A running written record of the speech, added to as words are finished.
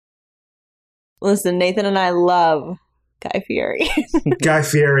Listen, Nathan and I love Guy Fieri. Guy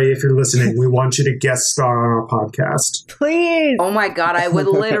Fieri, if you're listening, we want you to guest star on our podcast. Please. Oh my God, I would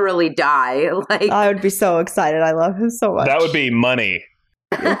literally die. I would be so excited. I love him so much. That would be money.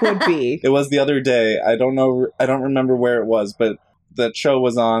 It would be. It was the other day. I don't remember where it was, but that show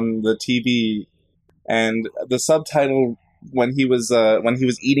was on the TV, and the subtitle when he was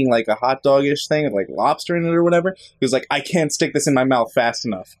eating like a hot dog-ish thing, like lobster in it or whatever, he was like, "I can't stick this in my mouth fast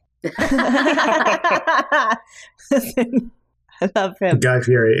enough." Listen, I love him. Guy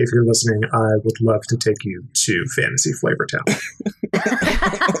Fieri, if you're listening, I would love to take you to Fantasy Flavor Town.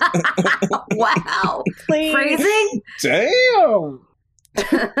 Wow. Please. Phrasing? Damn!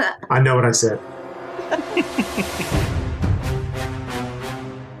 I know what I said.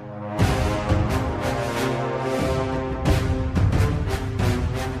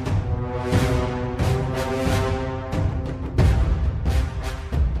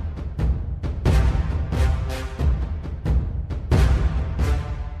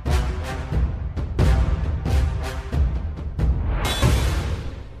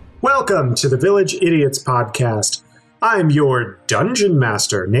 Welcome to the Village Idiots podcast. I'm your Dungeon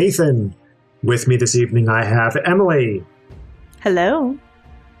Master, Nathan. With me this evening I have Emily. Hello.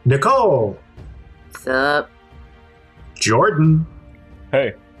 Nicole. What's up? Jordan.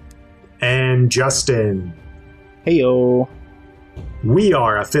 Hey. And Justin. Heyo. We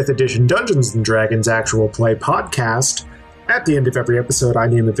are a 5th edition Dungeons & Dragons actual play podcast. At the end of every episode, I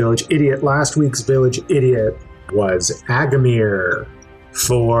name a village idiot. Last week's village idiot was Agamir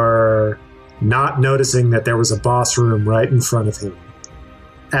for not noticing that there was a boss room right in front of him.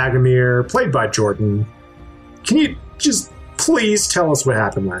 Agamir, played by Jordan, can you just please tell us what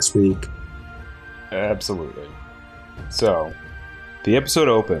happened last week? Absolutely. So, the episode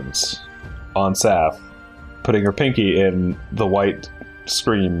opens on Saf putting her pinky in the light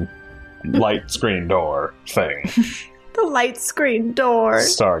screen door thing. The light screen door.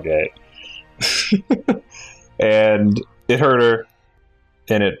 Stargate. And it hurt her,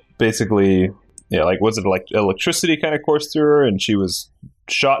 and it basically, was it like electricity kind of coursed through her, and she was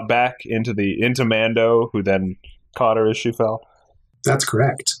shot back into Mando, who then caught her as she fell. That's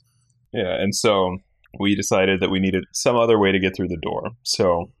correct. Yeah, and so we decided that we needed some other way to get through the door.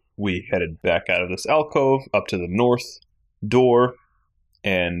 So we headed back out of this alcove up to the north door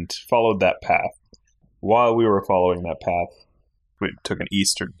and followed that path. While we were following that path, we took an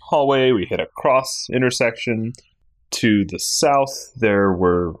eastern hallway, we hit a cross intersection. To the south, there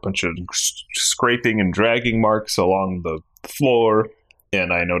were a bunch of scraping and dragging marks along the floor,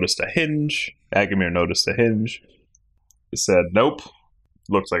 and I noticed a hinge. Agamir noticed a hinge. He said, "Nope,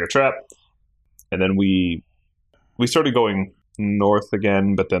 looks like a trap." And then we started going north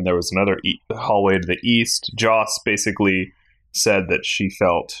again, but then there was another hallway to the east. Joss basically said that she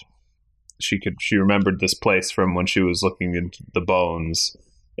felt she remembered this place from when she was looking into the bones,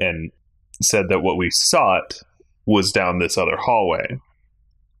 and said that what we sought was down this other hallway.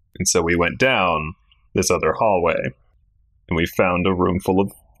 And so we went down this other hallway, and we found a room full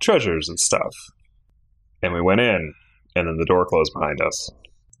of treasures and stuff. And we went in, and then the door closed behind us.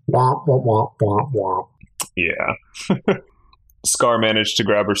 Womp, womp, womp, womp, womp. Yeah. Scar managed to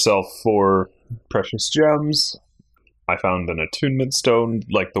grab herself 4 precious gems. I found an attunement stone,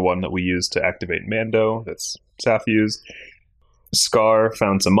 like the one that we used to activate Mando, that's Saf used. Scar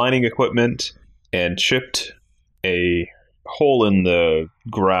found some mining equipment and chipped a hole in the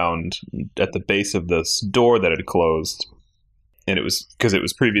ground at the base of this door that had closed. And it was because it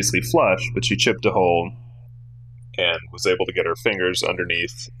was previously flush, but she chipped a hole and was able to get her fingers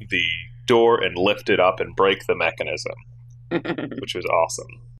underneath the door and lift it up and break the mechanism, which was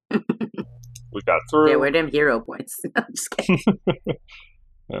awesome. We got through. Yeah, where them hero points? I'm just kidding.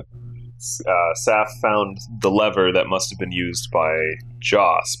 Saf found the lever that must have been used by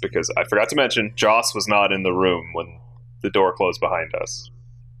Joss, because I forgot to mention, Joss was not in the room when the door closed behind us.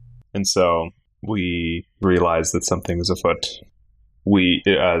 And so we realized that something was afoot.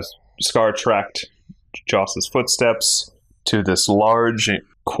 Scar tracked Joss's footsteps to this large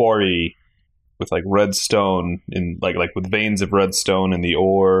quarry with like red stone in like with veins of red stone in the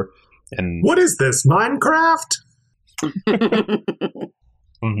ore. And what is this, Minecraft?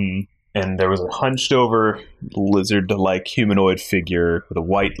 Mm-hmm. And there was a hunched over lizard-like humanoid figure with a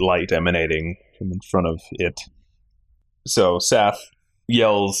white light emanating from in front of it. So Saf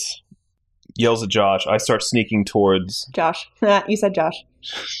yells at Josh. I start sneaking towards Josh. You said Josh.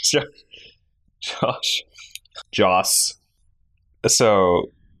 Joss.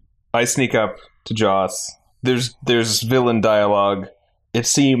 So I sneak up to Joss. There's villain dialogue. It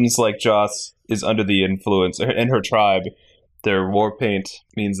seems like Joss is under the influence, and her tribe Their war paint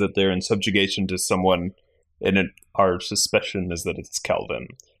means that they're in subjugation to someone, and our suspicion is that it's Kelvin.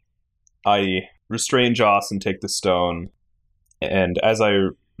 I restrain Joss and take the stone, and as I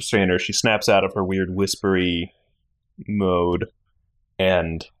restrain her, she snaps out of her weird whispery mode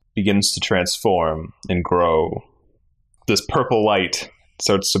and begins to transform and grow. This purple light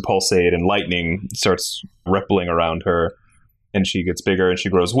starts to pulsate, and lightning starts rippling around her, and she gets bigger, and she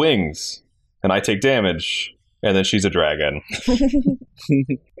grows wings, and I take damage, and then she's a dragon.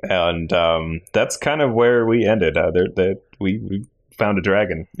 And that's kind of where we ended. We found a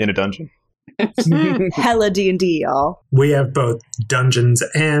dragon in a dungeon. Hella D&D, y'all. We have both Dungeons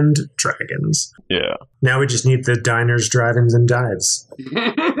and Dragons. Yeah. Now we just need the diners, drive-ins, and dives.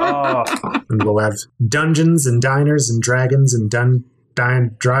 Oh, And we'll have Dungeons and Diners and Dragons and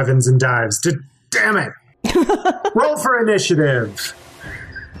drive-ins and dives. Damn it! Roll for initiative!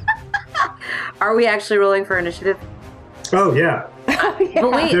 Are we actually rolling for initiative? Oh, yeah.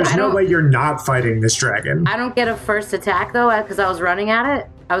 But wait, There's no way you're not fighting this dragon. I don't get a first attack though because I was running at it.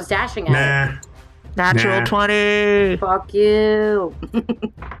 I was dashing at it. Nah. Natural 20. Fuck you.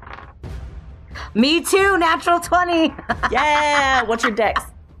 Me too, natural 20. Yeah. What's your dex?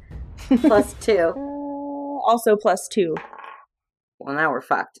 Plus 2. Also plus 2. Well, now we're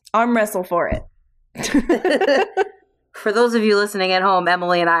fucked. Arm wrestle for it. For those of you listening at home,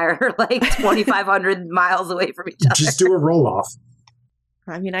 Emily and I are like 2,500 miles away from each other. Just do a roll-off.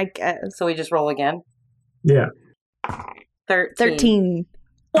 I mean, I guess. So we just roll again. Yeah. 13.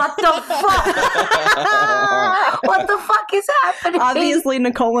 What the fuck? What the fuck is happening? Obviously,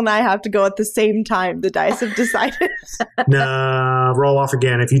 Nicole and I have to go at the same time. The dice have decided. Nah, roll off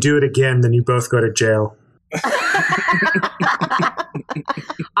again. If you do it again, then you both go to jail.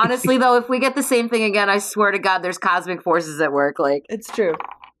 Honestly, though, if we get the same thing again, I swear to God, there's cosmic forces at work. Like It's true.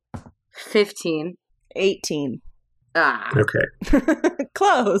 15. 18. Ah, Okay.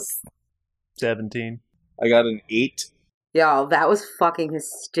 Close. 17. I got an 8. y'all, that was fucking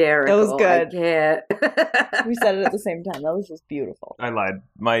hysterical. That was good. I can't. We said it at the same time. That was just beautiful. I lied.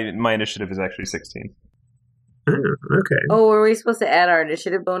 My initiative is actually 16. Oh, okay. Oh, were we supposed to add our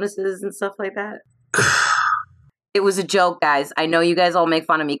initiative bonuses and stuff like that? It was a joke, guys. I know you guys all make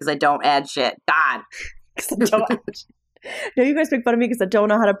fun of me because I don't add shit. God. 'Cause I don't- No, you guys make fun of me because I don't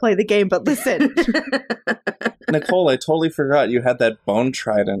know how to play the game, but listen. Nicole, I totally forgot you had that bone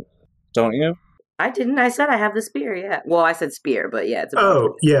trident, don't you? I didn't. I said I have the spear, yeah. Well, I said spear, but yeah, it's a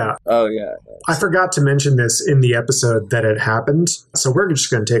Oh, yeah. Oh, yeah. I forgot to mention this in the episode that it happened. So we're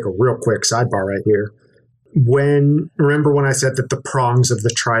just going to take a real quick sidebar right here. Remember when I said that the prongs of the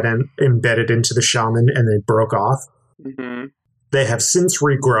trident embedded into the shaman and they broke off? Mm-hmm. They have since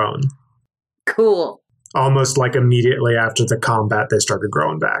regrown. Cool. Almost like immediately after the combat, they started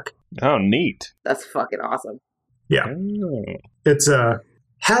growing back. Oh, neat. That's fucking awesome. Yeah. Oh. It's a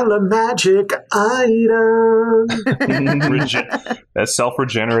hella magic item. A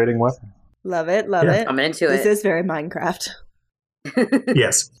self-regenerating weapon. Love it. Love Yeah. it. I'm into This it. is very Minecraft.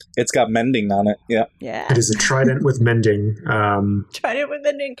 Yes. It's got mending on it, yeah. Yeah. It is a trident with mending. Tried it with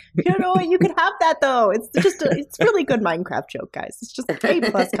ending. You know what? You can have that though. It's just it's really good Minecraft joke, guys. It's just A+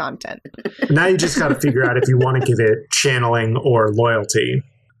 content. Now you just got to figure out if you want to give it channeling or loyalty.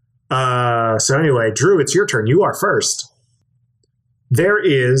 So anyway, Drew, it's your turn. You are first. There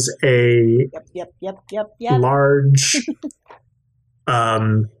is a Yep. large,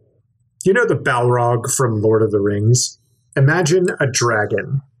 you know the Balrog from Lord of the Rings? Imagine a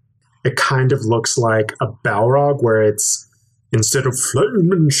dragon. It kind of looks like a Balrog where it's, instead of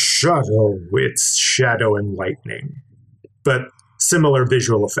flame and shadow, it's shadow and lightning. But similar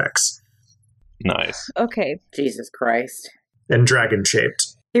visual effects. Nice. Okay. Jesus Christ. And dragon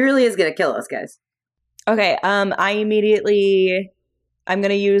shaped. He really is gonna kill us, guys. Okay. I'm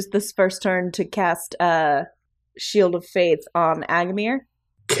gonna use this first turn to cast Shield of Faith on Agamir.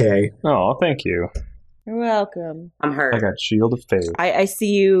 Okay. Oh, thank you. You're welcome. I'm hurt. I got Shield of Faith. I see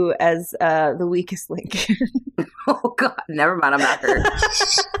you as the weakest link. Oh God, never mind. I'm not hurt.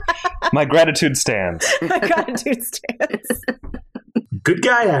 My gratitude stands. My gratitude stance. Good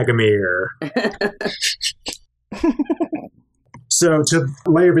guy, Agamir. So to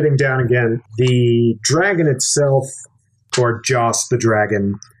lay everything down again, the dragon itself, or Joss the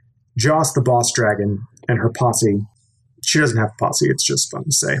dragon, Joss the boss dragon, and her posse. She doesn't have a posse, it's just fun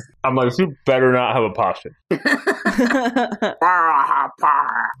to say. I'm like, you better not have a posture.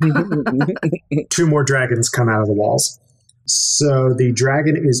 2 more dragons come out of the walls. So the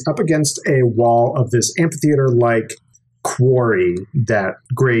dragon is up against a wall of this amphitheater-like quarry that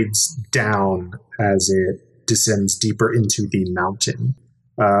grades down as it descends deeper into the mountain,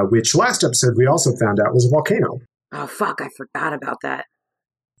 which last episode we also found out was a volcano. Oh, fuck, I forgot about that.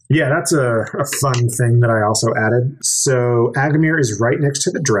 Yeah, that's a fun thing that I also added. So Agamir is right next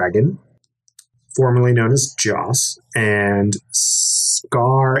to the dragon, formerly known as Joss, and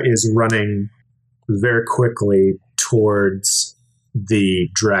Scar is running very quickly towards the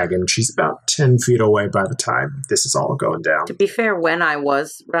dragon. She's about 10 feet away by the time this is all going down. To be fair, when I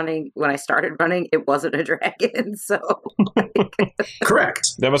started running, it wasn't a dragon, so... Correct.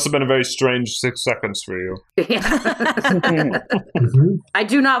 That must have been a very strange 6 seconds for you. Yeah. Mm-hmm. I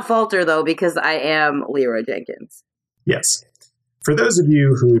do not falter, though, because I am Leroy Jenkins. Yes. For those of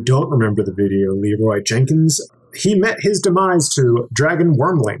you who don't remember the video, Leroy Jenkins, he met his demise to dragon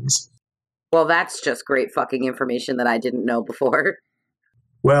wormlings. Well, that's just great fucking information that I didn't know before.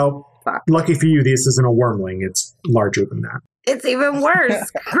 Well, Fuck. Lucky for you, this isn't a wormling. It's larger than that. It's even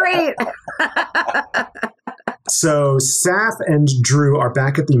worse. Great. So Saf and Drew are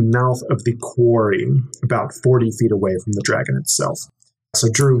back at the mouth of the quarry, about 40 feet away from the dragon itself. So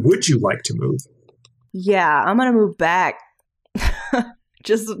Drew, would you like to move? Yeah, I'm gonna move back.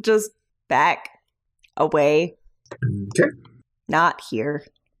 just back away. Okay. Not here.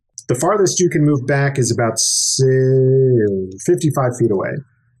 The farthest you can move back is about 55 feet away.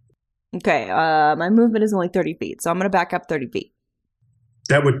 Okay, my movement is only 30 feet, so I'm gonna back up 30 feet.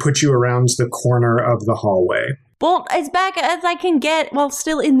 That would put you around the corner of the hallway. Well, as back as I can get while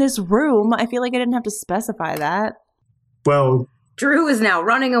still in this room. I feel like I didn't have to specify that. Well, Drew is now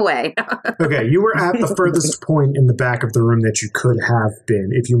running away. okay, you were at the furthest point in the back of the room that you could have been.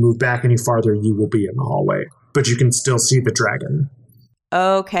 If you move back any farther, you will be in the hallway. But you can still see the dragon.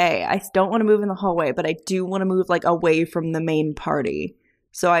 Okay, I don't want to move in the hallway, but I do want to move like away from the main party.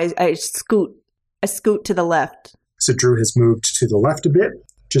 So I scoot to the left. So Drew has moved to the left a bit,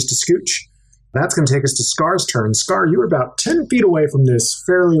 just a scooch. That's going to take us to Scar's turn. Scar, you're about 10 feet away from this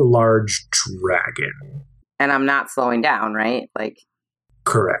fairly large dragon. And I'm not slowing down, right? Like,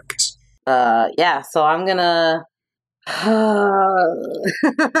 correct. Yeah, so I'm gonna... I'm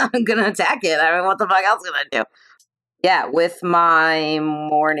gonna attack it. I mean, what the fuck else can I do? Yeah, with my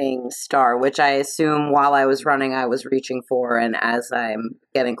Morning Star, which I assume while I was running I was reaching for, and as I'm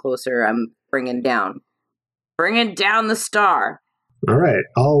getting closer, I'm bringing down. Bringing down the star. All right,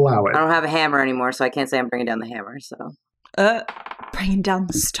 I'll allow it. I don't have a hammer anymore, so I can't say I'm bringing down the hammer, so... Bringing down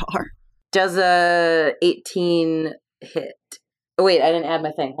the star. Does a 18 hit? Oh, wait, I didn't add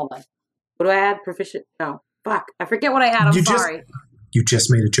my thing. Hold on. What do I add? Proficient? No. Fuck. I forget what I add. I'm sorry. You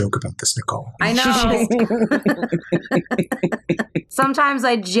just made a joke about this, Nicole. I know. Sometimes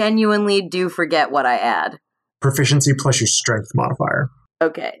I genuinely do forget what I add. Proficiency plus your strength modifier.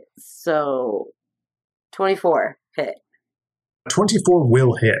 Okay, so 24 hit. 24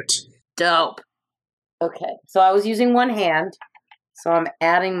 will hit. Dope. Okay, so I was using one hand, so I'm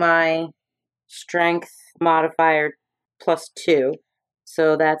adding my strength modifier plus 2.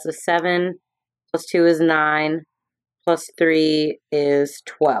 So that's a 7, plus 2 is 9, plus 3 is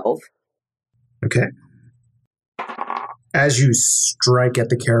 12. Okay. As you strike at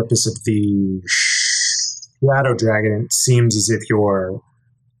the carapace of the Shadow Dragon, it seems as if your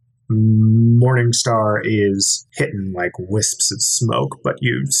Morning Star is hitting like wisps of smoke, but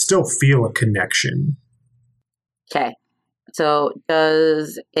you still feel a connection. Okay. So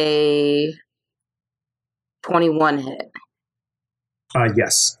does a 21 hit?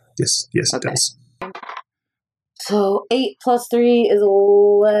 Yes. Yes, Okay. it does. So 8 plus 3 is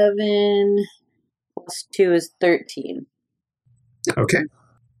 11, plus 2 is 13. Okay.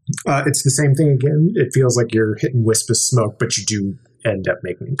 It's the same thing again. It feels like you're hitting wisps of smoke, but you do end up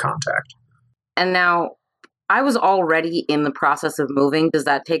making contact. And now, I was already in the process of moving. Does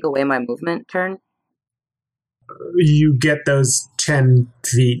that take away my movement turn? You get those 10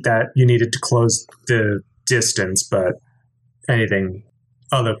 feet that you needed to close the distance, but anything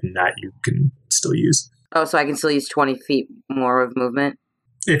other than that you can still use. Oh, so I can still use 20 feet more of movement?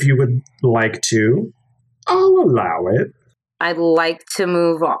 If you would like to, I'll allow it. I'd like to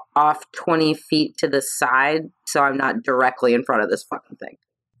move off 20 feet to the side so I'm not directly in front of this fucking thing.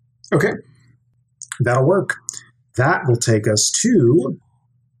 Okay. That'll work. That will take us to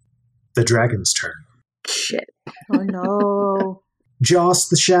the dragon's turn. Shit. Oh no. Joss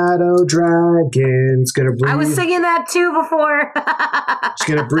the Shadow Dragon's gonna breathe. I was singing that too before. She's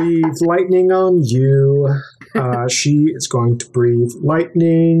gonna breathe lightning on you. She is going to breathe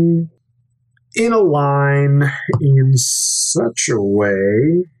lightning in a line in such a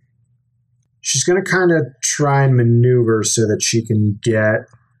way. She's gonna kind of try and maneuver so that she can get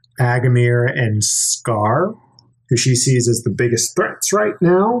Agamir and Scar, who she sees as the biggest threats right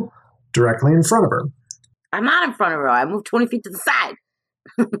now, directly in front of her. I'm not in front of her. I moved 20 feet to the side.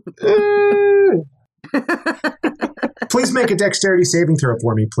 Please make a dexterity saving throw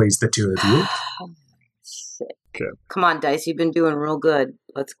for me, please, the two of you. Shit. Okay. Come on, Dice. You've been doing real good.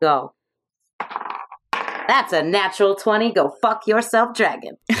 Let's go. That's a natural 20. Go fuck yourself,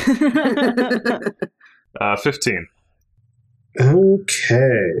 dragon. 15.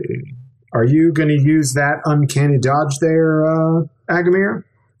 Okay. Are you going to use that uncanny dodge there, Agamir?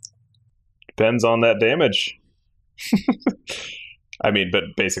 Depends on that damage. I mean, but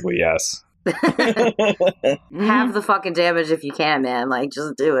basically, yes. Have the fucking damage if you can, man. Like,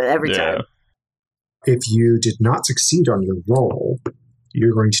 just do it every time. If you did not succeed on your roll,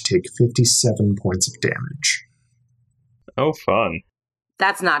 you're going to take 57 points of damage. Oh, fun.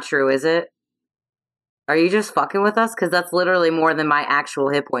 That's not true, is it? Are you just fucking with us? Because that's literally more than my actual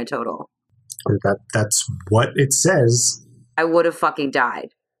hit point total. That's what it says. I would have fucking died.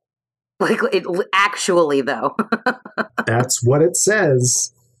 Like, actually, though. That's what it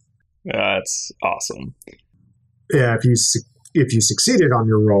says. That's awesome. Yeah, if you succeeded on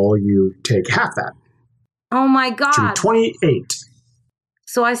your roll, you take half that. Oh my Which would god. be 28.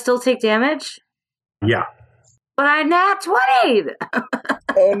 So I still take damage? Yeah. But I nat 20'd!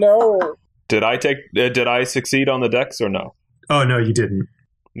 Oh no! Did I succeed on the dex or no? Oh, no, you didn't.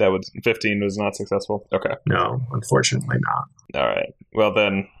 That was 15 was not successful. Okay. No, unfortunately not. All right. Well,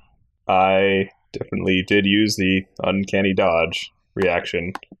 then I definitely did use the uncanny dodge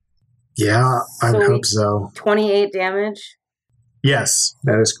reaction. Yeah, I would So hope so. 28 damage? Yes,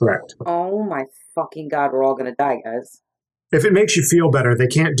 that is correct. Oh my fucking god, we're all gonna die, guys. If it makes you feel better, they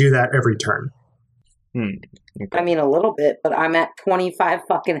can't do that every turn. Okay. I mean, a little bit, but I'm at 25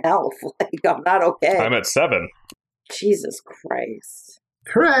 fucking health. Like, I'm not okay. I'm at 7. Jesus Christ.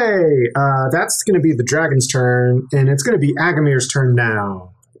 Hooray! That's going to be the dragon's turn, and it's going to be Agamir's turn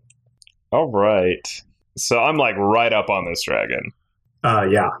now. All right. So I'm like right up on this dragon.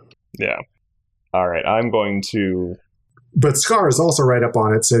 Yeah. Yeah. All right. I'm going to... But Scar is also right up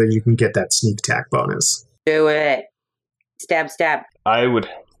on it so that you can get that sneak attack bonus. Do it. Stab, stab. I would...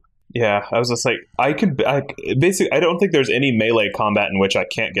 Yeah, I was just like, basically, I don't think there's any melee combat in which I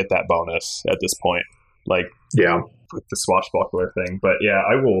can't get that bonus at this point. Like, Yeah. with the swashbuckler thing. But yeah,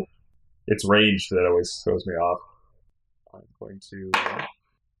 I will... It's range that always throws me off. I'm going to...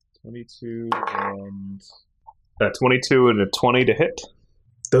 22 and... 22 and a 20 to hit.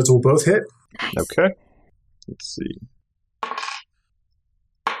 Those will both hit. Okay. Let's see.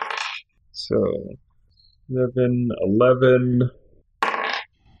 So, 7, 11,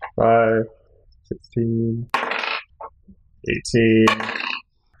 5, 16, 18,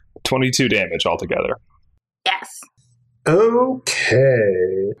 22 damage altogether. Yes.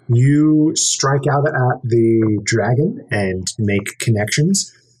 Okay. You strike out at the dragon and make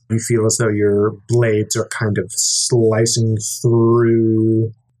connections. You feel as though your blades are kind of slicing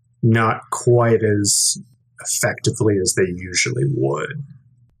through, not quite as effectively as they usually would.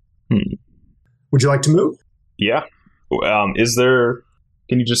 Would you like to move? Yeah. Is there...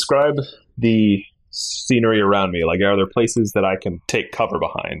 Can you describe the scenery around me? Like, are there places that I can take cover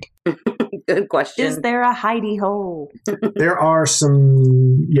behind? Good question. Is there a hidey hole? There are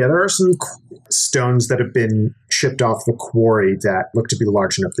some stones that have been shipped off the quarry that look to be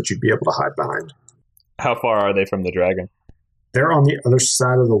large enough that you'd be able to hide behind. How far are they from the dragon? They're on the other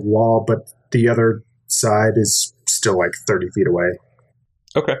side of the wall, but the other side is still like 30 feet away.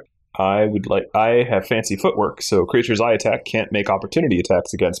 Okay. I have fancy footwork, so creatures I attack can't make opportunity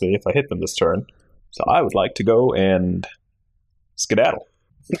attacks against me if I hit them this turn. So I would like to go and skedaddle.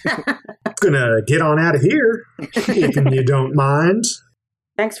 Gonna get on out of here, if you don't mind.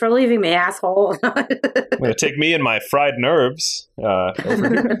 Thanks for leaving me, asshole. I'm going to take me and my fried nerves over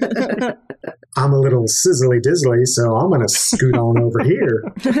here. I'm a little sizzly dizzly, so I'm gonna scoot on over here.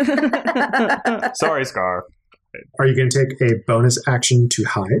 Sorry, Scar. Are you gonna take a bonus action to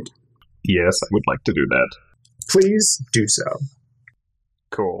hide? Yes, I would like to do that. Please do so.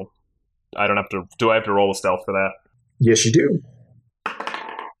 Cool. I don't have to... Do I have to roll a stealth for that? Yes, you do.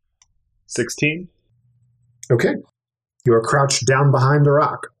 16? Okay. You are crouched down behind a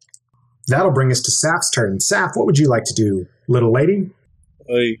rock. That'll bring us to Saf's turn. Saf, what would you like to do, little lady?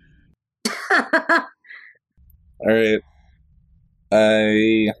 Oi. Alright.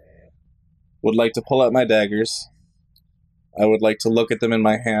 I would like to pull out my daggers. I would like to look at them in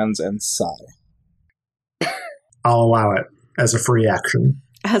my hands and sigh. I'll allow it as a free action.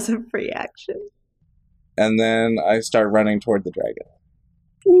 As a free action. And then I start running toward the dragon.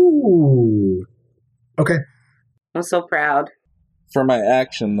 Ooh. Okay. I'm so proud. For my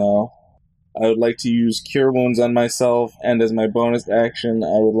action, though, I would like to use Cure Wounds on myself, and as my bonus action,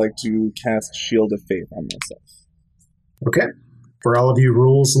 I would like to cast Shield of Faith on myself. Okay. For all of you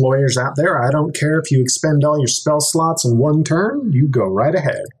rules lawyers out there, I don't care if you expend all your spell slots in one turn, you go right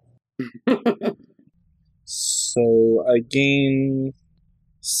ahead. So I gain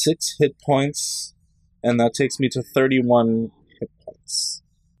 6 hit points, and that takes me to 31 hit points.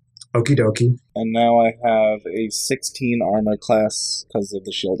 Okie dokie. And now I have a 16 armor class because of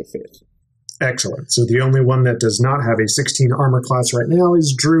the Shield of Faith. Excellent. So the only one that does not have a 16 armor class right now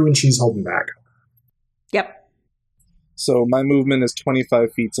is Drew, and she's holding back. Yep. So my movement is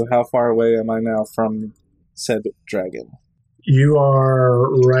 25 feet, so how far away am I now from said dragon? You are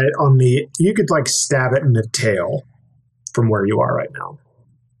right on the... You could, stab it in the tail from where you are right now.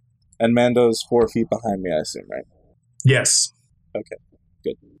 And Mando's 4 feet behind me, I assume, right? Yes. Okay,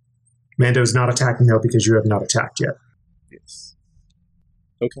 good. Mando's not attacking, though, because you have not attacked yet. Yes.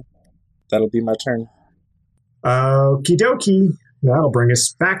 Okay. That'll be my turn. Okie dokie. That'll bring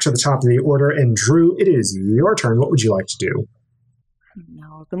us back to the top of the order. And Drew, it is your turn. What would you like to do?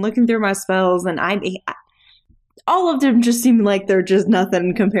 No, I've been looking through my spells, and all of them just seem like they're just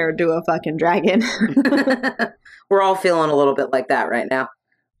nothing compared to a fucking dragon. We're all feeling a little bit like that right now.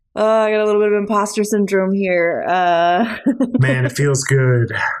 I got a little bit of imposter syndrome here. Man, it feels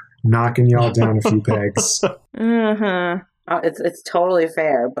good. Knocking y'all down a few pegs. Uh-huh. It's totally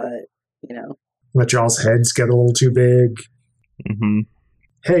fair, but, Let y'all's heads get a little too big. Mm-hmm.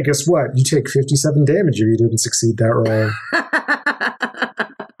 Hey, guess what? You take 57 damage if you didn't succeed that roll.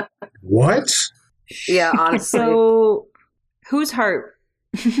 What? Yeah, honestly. So, who's hurt?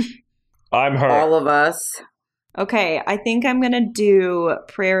 I'm hurt. All of us. Okay, I think I'm going to do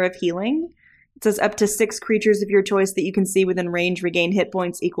Prayer of Healing. It says up to 6 creatures of your choice that you can see within range regain hit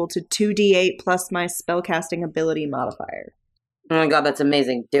points equal to 2d8 plus my spellcasting ability modifier. Oh my god, that's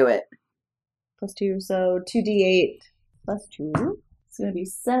amazing. Do it. Plus 2, so 2d8 plus 2. It's going to be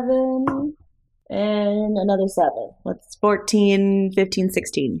 7 and another 7. What's 14, 15,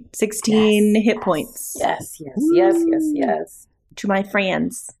 16. 16 Yes, hit yes, points. Yes. To my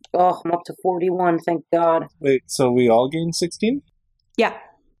friends. Oh, I'm up to 41, thank God. Wait, so we all gain 16? Yeah.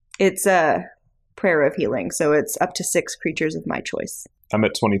 It's a Prayer of Healing, so it's up to 6 creatures of my choice. I'm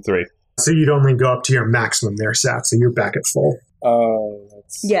at 23. So you'd only go up to your maximum there, Sap, so you're back at full. Oh,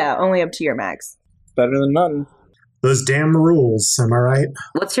 that's Yeah, only up to your max. better than none. Those damn rules, am I right?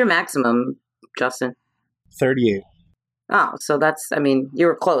 What's your maximum, Justin? 38. Oh, so you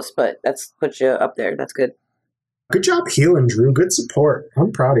were close, but that's put you up there. That's good. Good job healing, Drew. Good support.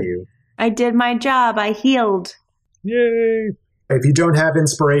 I'm proud of you. I did my job. I healed. Yay! If you don't have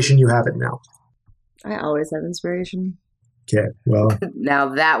inspiration, you have it now. I always have inspiration. Okay, well, Now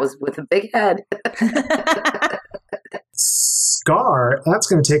that was with a big head. Scar, that's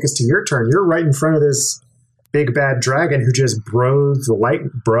going to take us to your turn. You're right in front of this big bad dragon who just breathed?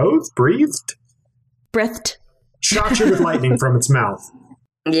 Breathed. Shot you with lightning from its mouth.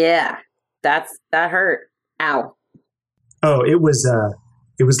 Yeah, that hurt. Ow. Oh, it was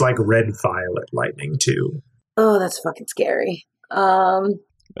like red violet lightning too. Oh, that's fucking scary.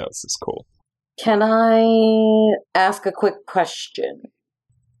 This is cool. Can I ask a quick question?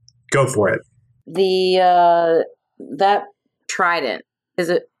 Go for it. That trident,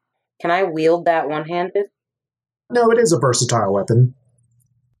 can I wield that one-handed? No, it is a versatile weapon.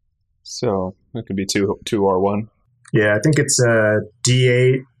 So it could be 2 or 1. Yeah, I think it's a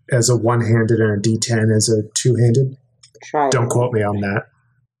D8 as a one-handed and a D10 as a two-handed. Trident. Don't quote me on that.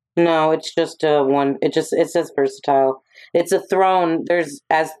 No, it's just one. It says versatile. It's a throne. It's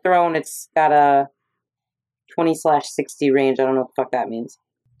got a 20/60 range. I don't know what the fuck that means.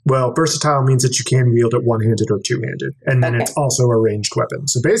 Well, versatile means that you can wield it one-handed or two-handed. And then Okay. it's also a ranged weapon.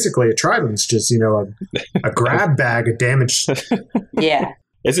 So basically, a trident's just, a grab bag of damage. Yeah.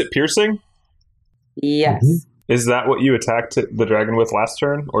 Is it piercing? Yes. Mhm. Is that what you attacked the dragon with last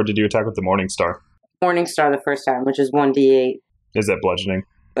turn? Or did you attack with the Morning Star? Morningstar the first time, which is 1d8. Is that bludgeoning?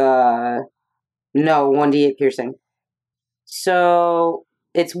 No, 1d8 piercing. So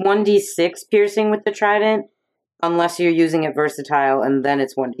it's 1d6 piercing with the trident, unless you're using it versatile, and then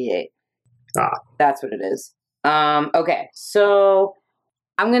it's 1d8. Ah. That's what it is. Okay, so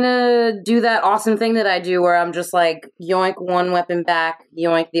I'm gonna do that awesome thing that I do where I'm just like, yoink one weapon back,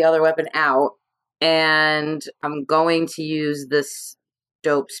 yoink the other weapon out, and I'm going to use this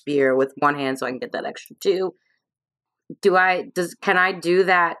dope spear with one hand so I can get that extra 2. Can I do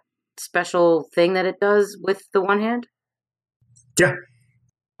that special thing that it does with the one hand? Yeah.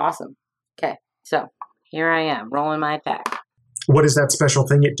 Awesome. Okay, so here I am, rolling my attack. What does that special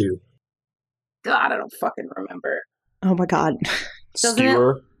thing it do? God, I don't fucking remember. Oh my god. Doesn't it-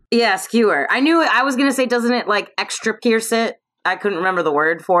 Skewer? Yeah, skewer. I knew it. I was going to say, doesn't it, like, extra pierce it? I couldn't remember the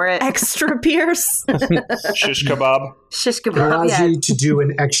word for it. Extra pierce. Shish kebab. Shish It kebab. allows Yeah. you to do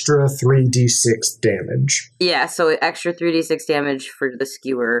an extra 3d6 damage. Yeah, so extra 3d6 damage for the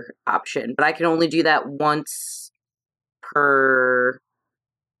skewer option. But I can only do that once per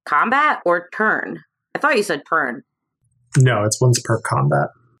combat or turn. I thought you said turn. No, it's once per combat.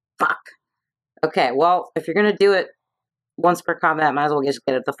 Fuck. Okay, well, if you're gonna do it once per combat, might as well just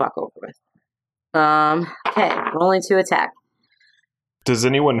get it the fuck over with. Okay, rolling to attack. Does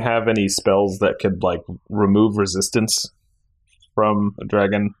anyone have any spells that could like remove resistance from a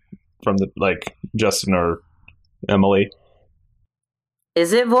dragon? From the like Justin or Emily?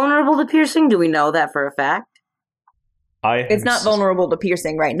 Is it vulnerable to piercing? Do we know that for a fact? It's not vulnerable to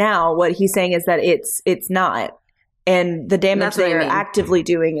piercing right now. What he's saying is that it's not. And the damage That's what they I are mean. actively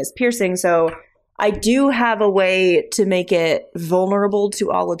doing is piercing. So I do have a way to make it vulnerable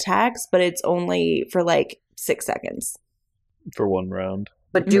to all attacks, but it's only for like 6 seconds. for one round.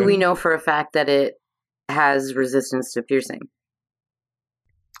 But do we know for a fact that it has resistance to piercing?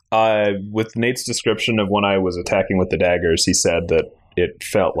 With Nate's description of when I was attacking with the daggers, he said that it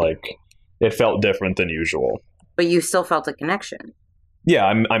felt different than usual. But you still felt a connection. Yeah,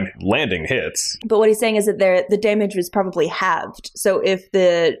 I'm landing hits. But what he's saying is that the damage was probably halved. So if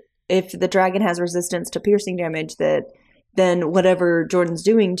the dragon has resistance to piercing damage, then whatever Jordan's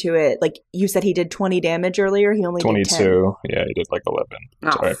doing to it, like you said, he did 20 damage earlier. He only 22. did 10. Yeah, he did like 11.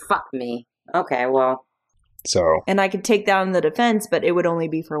 Oh, Sorry. fuck me. Okay, well. So And I could take down the defense, but it would only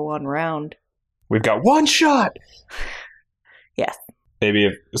be for one round. we've got one shot. Yes. Maybe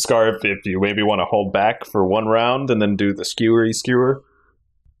if you maybe want to hold back for one round and then do the skewer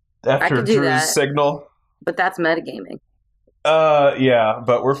after could do Drew's that. signal. But that's metagaming. Yeah,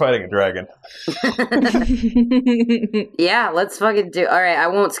 but we're fighting a dragon. Yeah, let's fucking do. All right, I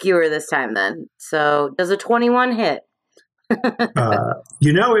won't skewer this time then. So, does a 21 hit?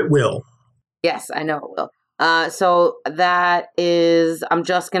 It will. Yes, I know it will. So that is. I'm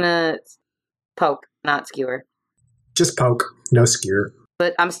just gonna poke, not skewer. Just poke, no skewer.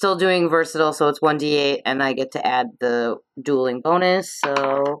 But I'm still doing versatile, so it's 1d8, and I get to add the dueling bonus.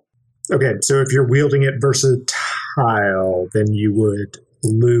 So Okay, so if you're wielding it versatile, then you would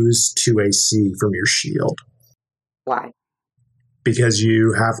lose 2 AC from your shield why? because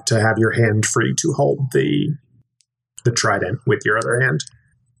you have to have your hand free to hold the trident with your other hand.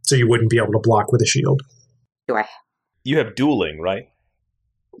 So you wouldn't be able to block with a shield. Do I? You have dueling, right?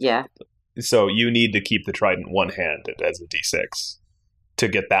 Yeah. So you need to keep the trident one-handed as a d6 to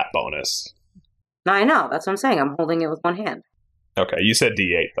get that bonus. No, I know. That's what I'm saying. I'm holding it with one hand. Okay, you said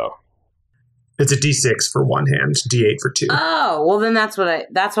d8 though. It's a D6 for one hand, D8 for two. Oh, well then that's what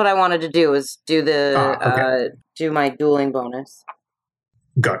I wanted to do is do the okay. do my dueling bonus.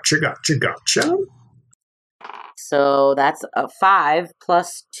 Gotcha. So that's a 5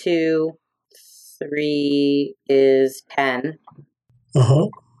 plus 2, 3 is 10. Uh-huh.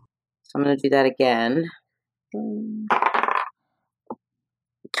 So I'm going to do that again.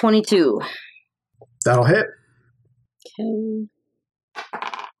 22. That'll hit. Okay.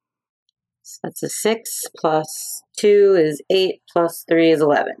 So that's a 6 plus 2 is 8 plus 3 is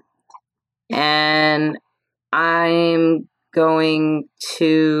 11. And I'm going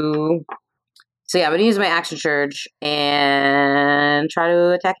to... So yeah, I'm going to use my action surge and try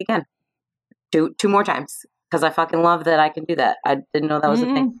to attack again. Two more times. Because I fucking love that I can do that. I didn't know that was a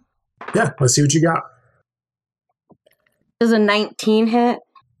thing. Yeah, let's see what you got. Does a 19 hit?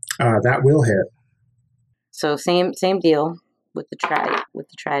 That will hit. So same deal with the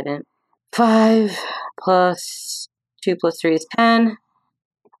trident. 5 plus 2 plus 3 is 10.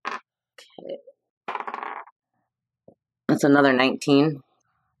 Okay. That's another 19.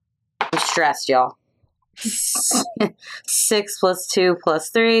 I'm stressed, y'all. 6 plus 2 plus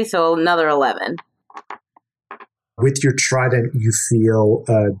 3, so another 11. With your trident, you feel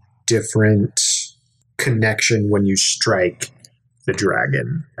a different connection when you strike the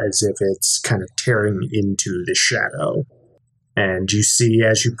dragon, as if it's kind of tearing into the shadow. And you see,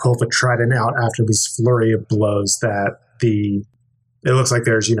 as you pull the trident out after this flurry of blows, that it looks like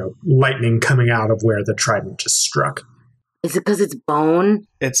there's, lightning coming out of where the trident just struck. Is it because it's bone?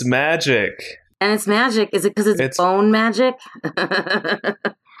 It's magic. And it's magic. Is it because it's bone magic?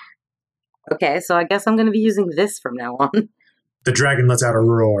 Okay, so I guess I'm going to be using this from now on. The dragon lets out a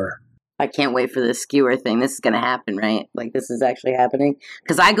roar. I can't wait for this skewer thing. This is going to happen, right? Like, this is actually happening?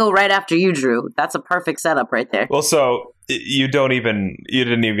 Because I go right after you, Drew. That's a perfect setup right there. Well, so you didn't even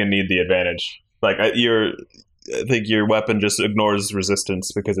need the advantage. Like I think your weapon just ignores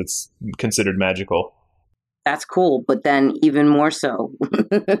resistance because it's considered magical. That's cool, but then even more so.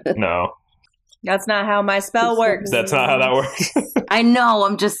 No. That's not how my spell works. That's not how that works. I know,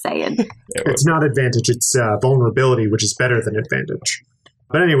 I'm just saying. It's not advantage, it's vulnerability, which is better than advantage.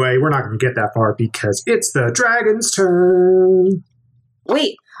 But anyway, we're not going to get that far because it's the dragon's turn.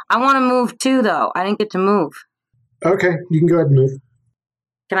 Wait, I want to move too, though. I didn't get to move. Okay, you can go ahead and move.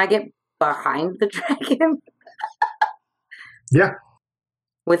 Can I get behind the dragon? Yeah.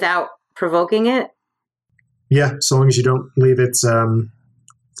 Without provoking it? Yeah, so long as you don't leave its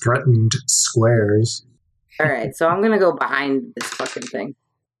threatened squares. Alright, so I'm going to go behind this fucking thing.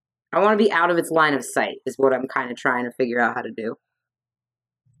 I want to be out of its line of sight, is what I'm kind of trying to figure out how to do.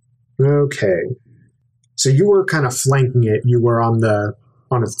 Okay. So you were kind of flanking it. You were on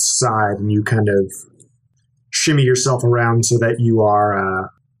its side, and you kind of shimmy yourself around so that you are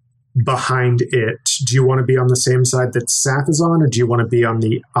behind it. Do you want to be on the same side that Saf is on, or do you want to be on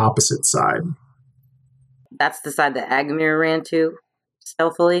the opposite side? That's the side that Agamir ran to,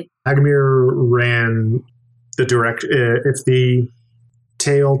 stealthily. Agamir ran the direct... if the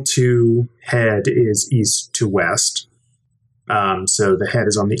tail to head is east to west, so the head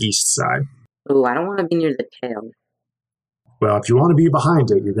is on the east side. Ooh, I don't want to be near the tail. Well, if you want to be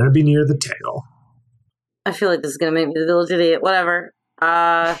behind it, you're going to be near the tail. I feel like this is going to make me the village idiot. Whatever.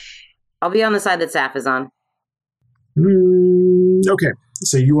 I'll be on the side that Saf is on. Okay,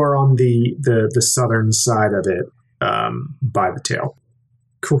 so you are on the southern side of it, by the tail.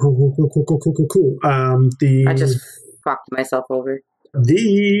 Cool. I just fucked myself over.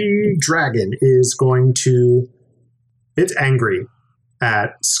 The dragon is going to... It's angry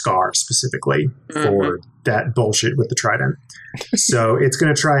at Scar specifically for that bullshit with the trident. So it's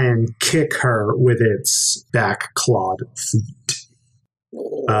going to try and kick her with its back clawed feet.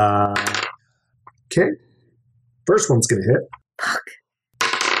 Okay. First one's going to hit. Fuck.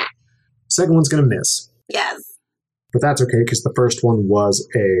 Second one's going to miss. Yes. But that's okay because the first one was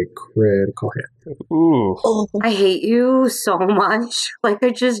a critical hit. Ooh. Oh. I hate you so much. Like, I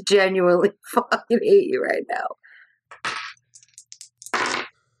just genuinely fucking hate you right now.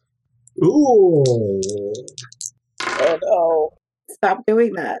 Ooh. Oh no. Stop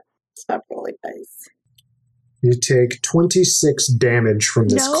doing that. Stop rolling dice. You take 26 damage from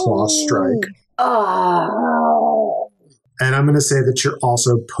this claw strike. Oh. And I'm going to say that you're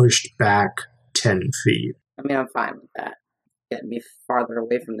also pushed back 10 feet. I mean, I'm fine with that. Getting me farther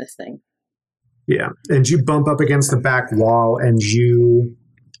away from this thing. Yeah. And you bump up against the back wall, and you,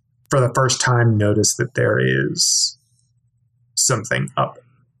 for the first time, notice that there is something up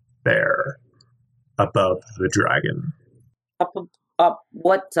there above the dragon. Up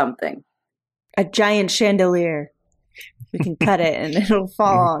what something? A giant chandelier. We can cut it and it'll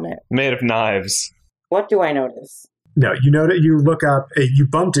fall on it. Made of knives. What do I notice? No, you know that you look up, you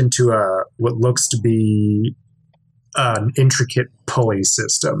bumped into what looks to be an intricate pulley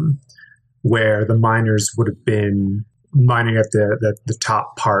system where the miners would have been mining at the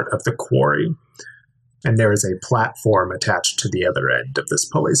top part of the quarry. And there is a platform attached to the other end of this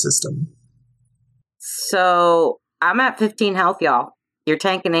pulley system. So, I'm at 15 health, y'all. Your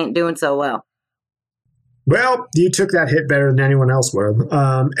tanking ain't doing so well. Well, you took that hit better than anyone else would.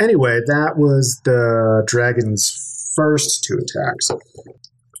 Anyway, that was the dragon's first two attacks.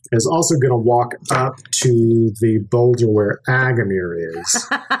 Is also going to walk up to the boulder where Agamir is.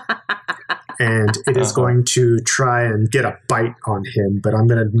 And it is going to try and get a bite on him, but I'm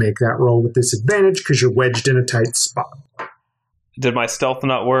going to make that roll with disadvantage because you're wedged in a tight spot. Did my stealth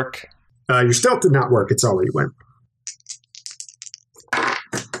not work? Your stealth did not work. It's all you went.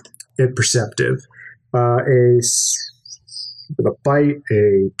 Hit perceptive. With a bite,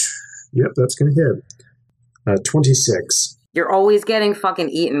 yep, that's going to hit. 26. You're always getting fucking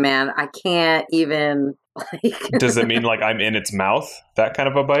eaten, man. I can't even... Does it mean like I'm in its mouth? That kind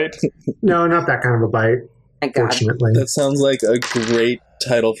of a bite? No, not that kind of a bite, Thank God. fortunately. That sounds like a great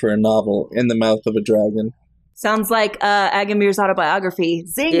title for a novel, In the Mouth of a Dragon. Sounds like Agamir's autobiography.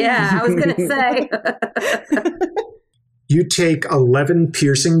 Zing! Yeah, I was going to say. You take 11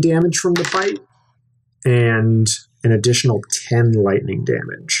 piercing damage from the bite and an additional 10 lightning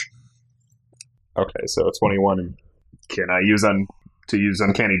damage. Okay, so 21. Can I use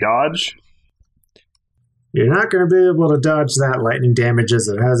Uncanny Dodge? You're not going to be able to dodge that lightning damage as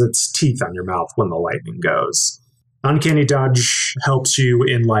it has its teeth on your mouth when the lightning goes. Uncanny Dodge helps you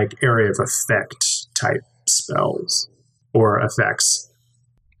in like area of effect type spells or effects.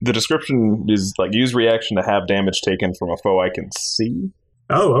 The description is like use reaction to have damage taken from a foe I can see.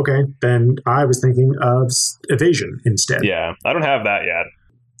 Oh, okay. Then I was thinking of evasion instead. Yeah, I don't have that yet.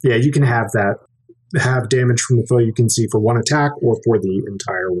 Yeah, you can have that. Have damage from the foe you can see for one attack or for the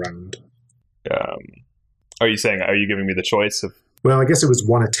entire round. Are you giving me the choice of Well, I guess it was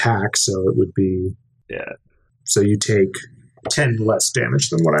 1 attack, so it would be... Yeah. So you take 10 less damage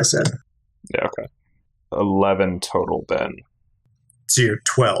than what I said. Yeah, okay. 11 total then. So you're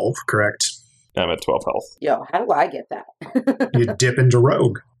 12, correct? I'm at 12 health. Yo, how do I get that? You dip into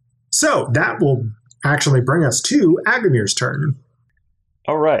rogue. So that will actually bring us to Agamir's turn.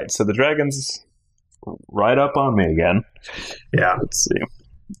 All right, so the dragon's right up on me again. Yeah. Let's see.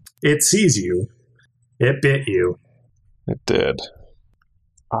 It sees you. It bit you. It did.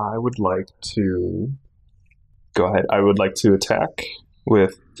 I would like to... Go ahead. I would like to attack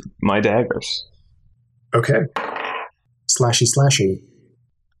with my daggers. Okay. Slashy.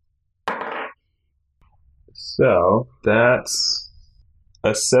 So, that's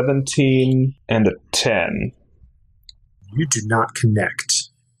a 17 and a 10. You do not connect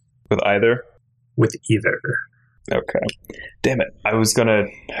With either? with either. Okay. Damn it. I was gonna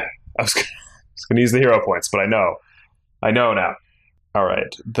use the hero points, but I know now. All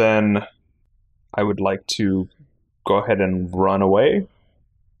right. Then I would like to go ahead and run away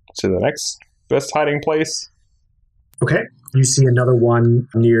to the next best hiding place. Okay. You see another one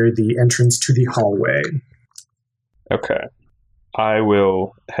near the entrance to the hallway. Okay. I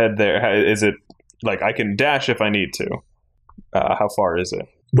will head there. Is it like I can dash if I need to? How far is it?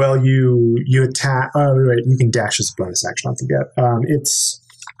 Well, you attack. Oh, right. You can dash as a bonus action. I forget. It's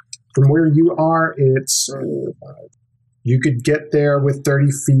from where you are. It's you could get there with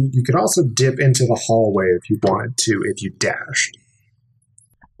 30 feet. You could also dip into the hallway if you wanted to. If you dashed.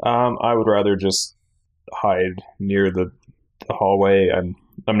 I would rather just hide near the hallway.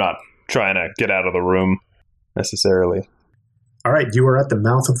 I'm not trying to get out of the room necessarily. All right. You are at the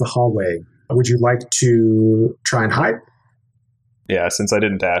mouth of the hallway. Would you like to try and hide? Yeah, since I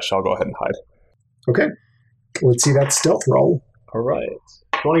didn't dash, I'll go ahead and hide. Okay. Let's see that stealth roll. All right.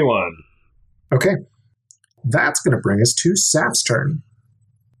 21. Okay. That's going to bring us to Saf's turn.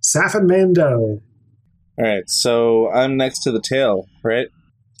 Saf and Mando. All right, so I'm next to the tail, right?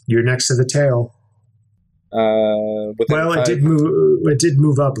 You're next to the tail. Within Well, 5. it did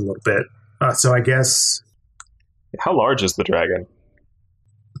move up a little bit. So I guess How large is the dragon?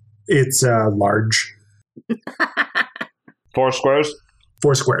 it's large. 4 squares?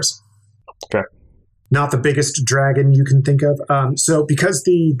 4 squares. Okay. Not the biggest dragon you can think of. So because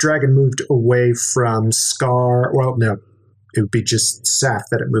the dragon moved away from Scar, well, no, it would be just Saf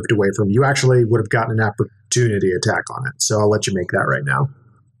that it moved away from. You actually would have gotten an opportunity attack on it. So I'll let you make that right now.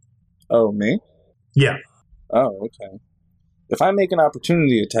 Oh, me? Yeah. Oh, okay. If I make an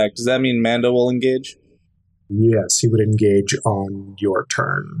opportunity attack, does that mean Mando will engage? Yes, he would engage on your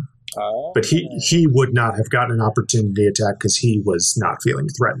turn. Oh. But he would not have gotten an opportunity attack because he was not feeling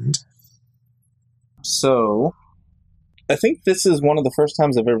threatened. So, I think this is one of the first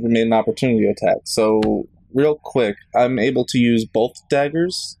times I've ever made an opportunity attack. So, real quick, I'm able to use both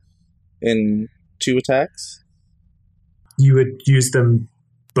daggers in 2 attacks. You would use them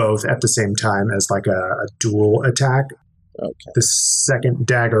both at the same time as like a dual attack. Okay. The second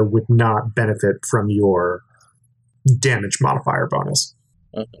dagger would not benefit from your damage modifier bonus.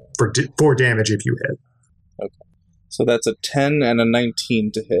 Okay. For damage if you hit. Okay. So that's a 10 and a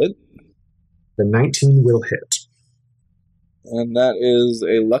 19 to hit. The 19 will hit. And that is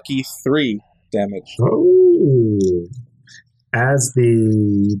a lucky 3 damage. Oh. As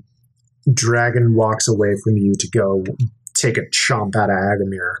the dragon walks away from you to go take a chomp out of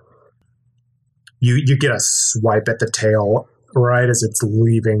Agamir, you get a swipe at the tail right as it's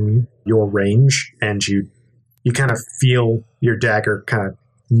leaving your range, and you kind of feel your dagger kind of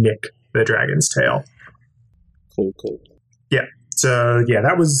nick the dragon's tail. Cool. Yeah. So, yeah,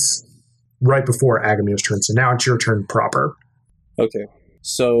 that was right before Agamir's turn. So now it's your turn proper. Okay.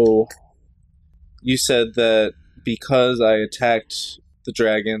 So, you said that because I attacked the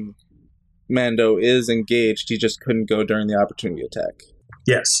dragon, Mando is engaged, he just couldn't go during the opportunity attack.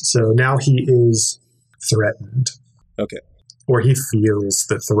 Yes. So now he is threatened. Okay. Or he feels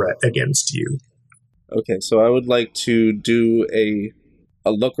the threat against you. Okay, so I would like to do a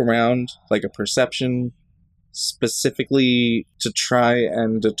look around, like a perception, specifically to try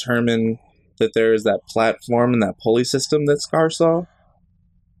and determine that there is that platform and that pulley system that Scar saw.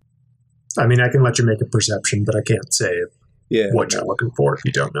 I mean, I can let you make a perception, but I can't say what you're looking for if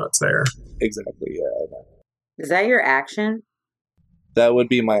you don't know it's there. Exactly, yeah, I know. Is that your action? That would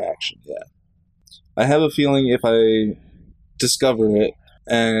be my action, yeah. I have a feeling if I discover it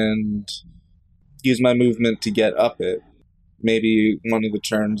and use my movement to get up it, maybe one of the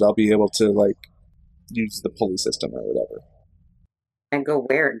turns I'll be able to, like, use the pulley system or whatever. And go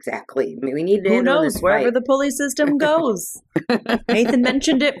where exactly? I mean, we need to Who handle knows? this Wherever fight. the pulley system goes. Nathan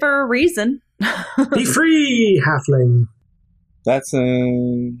mentioned it for a reason. Be free, halfling. That's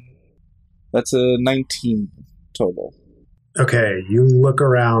a 19 total. Okay, you look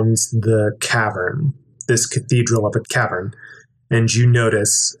around the cavern, this cathedral of a cavern, and you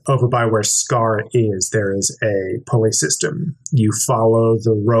notice over by where Scar is, there is a pulley system. You follow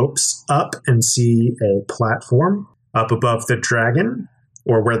the ropes up and see a platform up above the dragon,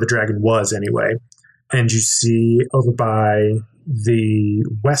 or where the dragon was anyway. And you see over by the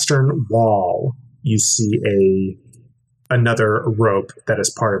western wall, you see another rope that is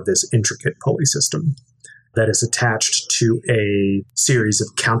part of this intricate pulley system that is attached to a series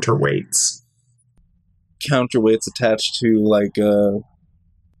of counterweights. Counterweights attached to like a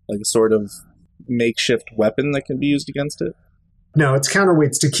sort of makeshift weapon that can be used against it? No, it's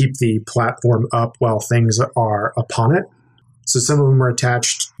counterweights to keep the platform up while things are upon it. So some of them are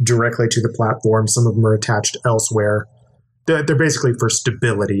attached directly to the platform, some of them are attached elsewhere. They're basically for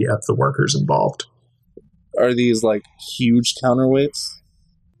stability of the workers involved. Are these like huge counterweights?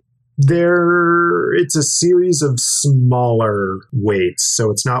 It's a series of smaller weights,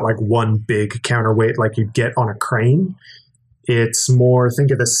 so it's not like one big counterweight like you'd get on a crane. It's more,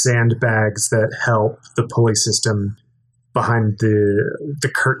 think of the sandbags that help the pulley system behind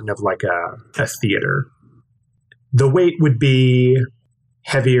the curtain of like a theater. The weight would be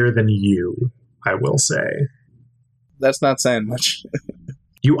heavier than you, I will say. That's not saying much.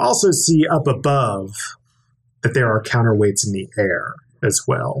 You also see up above that there are counterweights in the air as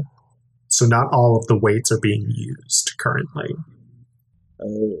well. So not all of the weights are being used currently.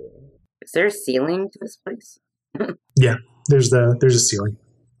 Is there a ceiling to this place? Yeah, there's a ceiling.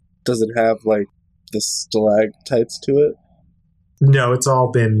 Does it have like the stalactites to it? No, it's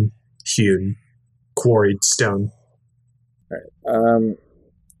all been hewn, quarried stone. All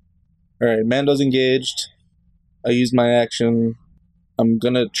right, Mando's engaged. I used my action. I'm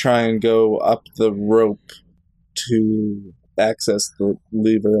gonna try and go up the rope to access the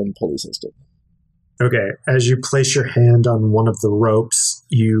lever and pulley system. Okay, as you place your hand on one of the ropes,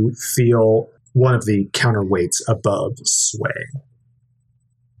 you feel one of the counterweights above sway.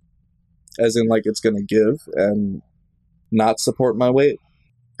 As in, like, it's gonna give and not support my weight?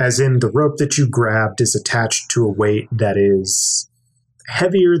 As in, the rope that you grabbed is attached to a weight that is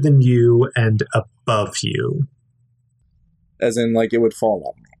heavier than you and above you. As in, like, it would fall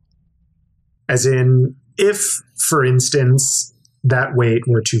on me. As in, if, for instance, that weight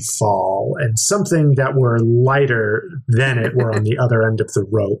were to fall and something that were lighter than it were on the other end of the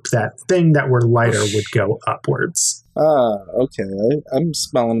rope, that thing that were lighter would go upwards. Ah, okay. I'm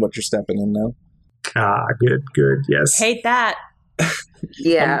smelling what you're stepping in now. Ah, good, yes. Hate that.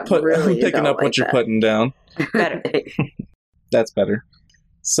 Yeah, really. I'm picking up what you're putting down. Better. That's better.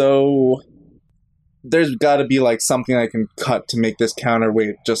 So, there's got to be, like, something I can cut to make this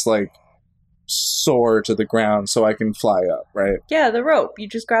counterweight just, like, soar to the ground so I can fly up, right? Yeah, the rope. You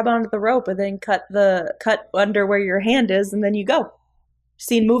just grab onto the rope and then cut under where your hand is, and then you go.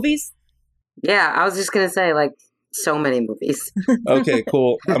 Seen movies? Yeah, I was just gonna say, like, so many movies. Okay,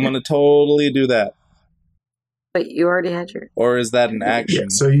 cool. I'm gonna totally do that. But you already had your... Or is that an action?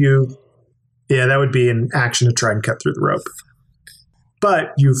 Yeah, that would be an action to try and cut through the rope.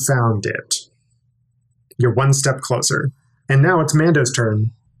 But you found it. You're one step closer. And now it's Mando's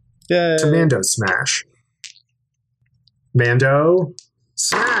turn. Yay. To Mando smash. Mando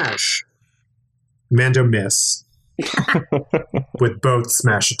smash. Mando miss. With both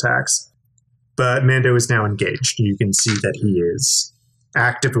smash attacks. But Mando is now engaged. You can see that he is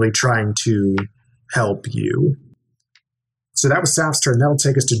actively trying to help you. So that was Saf's turn. That'll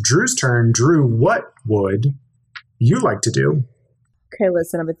take us to Drew's turn. Drew, what would you like to do? Okay,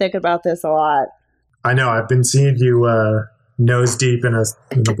 listen, I've been thinking about this a lot. I know, I've been seeing you nose deep in a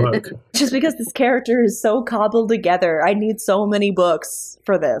book. Just because this character is so cobbled together, I need so many books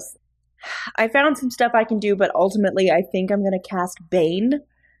for this. I found some stuff I can do, but ultimately I think I'm going to cast Bane.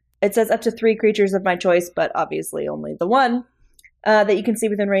 It says up to 3 creatures of my choice, but obviously only the one. That you can see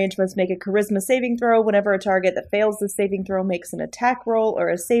within range must make a charisma saving throw. Whenever a target that fails the saving throw makes an attack roll or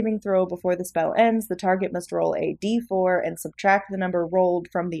a saving throw before the spell ends, the target must roll a d4 and subtract the number rolled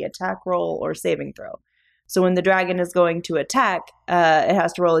from the attack roll or saving throw. So when the dragon is going to attack, it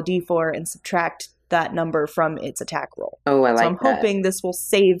has to roll a d4 and subtract that number from its attack roll. Oh, I like that. So I'm hoping this will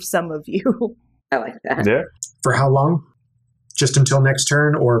save some of you. I like that. Yeah. For how long? Just until next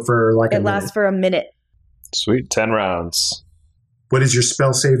turn, or for like It lasts for a minute. Sweet. 10 rounds. What is your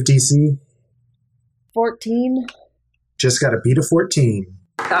spell save DC? 14. Just got to beat a 14.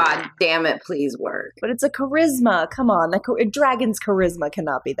 God damn it, please work. But it's a charisma. Come on. A dragon's charisma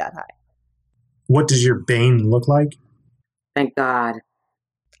cannot be that high. What does your Bane look like? Thank God.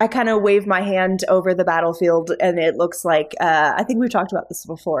 I kind of wave my hand over the battlefield, and it looks like, I think we've talked about this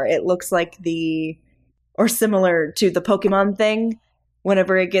before. It looks like or similar to the Pokemon thing,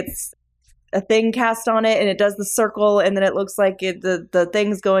 whenever it gets a thing cast on it and it does the circle, and then it looks like the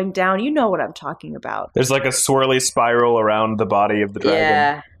thing's going down. You know what I'm talking about. There's like a swirly spiral around the body of the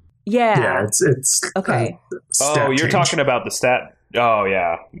dragon. Yeah. It's Okay. Oh, you're change. talking about the stat. Oh,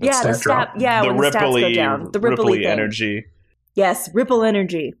 yeah. Yeah, the stat drop. stat. Yeah, The when the stats go ripply, down. The ripply thing. energy. Yes, ripple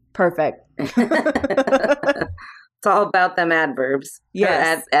energy. Perfect. It's all about them adverbs.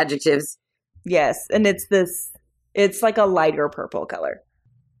 Yes. Adjectives. Yes, and it's like a lighter purple color.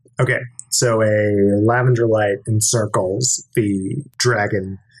 Okay, so a lavender light encircles the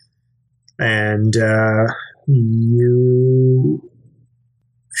dragon, and you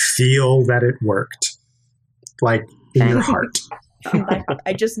feel that it worked, like in your heart.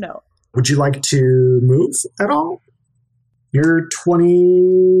 I just know. Would you like to move at all? You're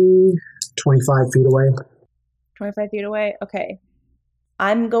 25 feet away. 25 feet away? Okay.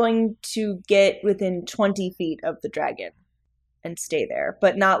 I'm going to get within 20 feet of the dragon and stay there,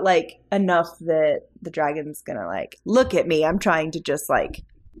 but not like enough that the dragon's gonna like look at me. I'm trying to just like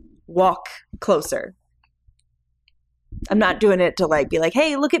walk closer. I'm not doing it to like be like,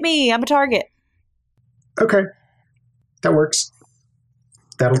 hey, look at me, I'm a target. Okay, that works.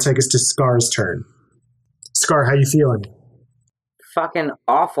 That'll take us to Scar's turn. Scar, how you feeling? Fucking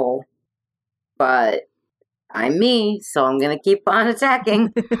awful. But I'm me, so I'm gonna keep on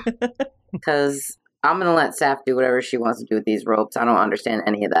attacking. Because I'm gonna let Saf do whatever she wants to do with these ropes. I don't understand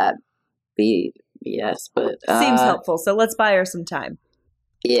any of that BS, but Seems helpful, so let's buy her some time.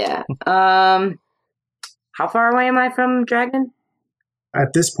 Yeah. How far away am I from Dragon?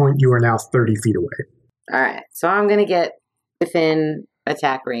 At this point, you are now 30 feet away. Alright, so I'm gonna get within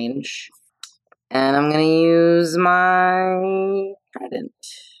attack range. And I'm gonna use my trident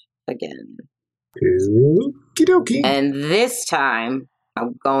again. Okie dokie. And this time,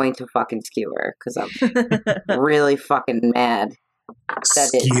 I'm going to fucking skew her, because I'm really fucking mad that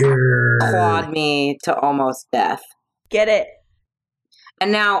it Skewer. clawed me to almost death. Get it.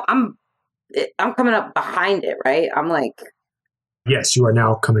 And now I'm coming up behind it, right? I'm like, Yes, you are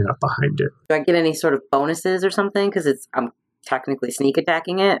now coming up behind it. do I get any sort of bonuses or something? Because I'm technically sneak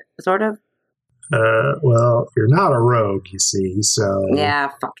attacking it, sort of. Well, you're not a rogue, you see, so... Yeah,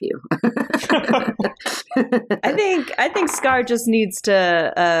 fuck you. I think Scar just needs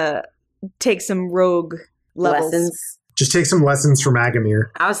to take some rogue levels. Lessons. Just take some lessons from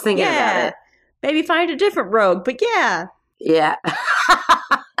Agamir. I was thinking about Yeah. it. Maybe find a different rogue, but yeah. Yeah.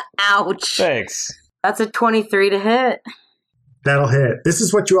 Ouch. Thanks. That's a 23 to hit. That'll hit. This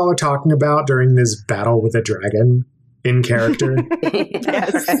is what you all are talking about during this battle with a dragon in character.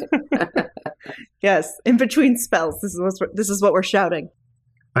 Yes. Yes, in between spells. This is what we're shouting.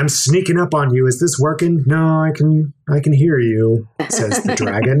 I'm sneaking up on you. Is this working? No, I can hear you, says the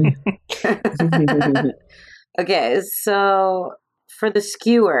dragon. Okay, so for the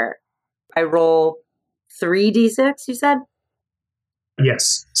skewer, I roll 3d6, you said?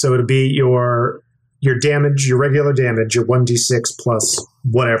 Yes. So it'll be your damage, your regular damage, your 1d6 plus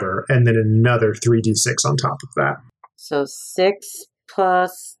whatever, and then another 3d6 on top of that. So 6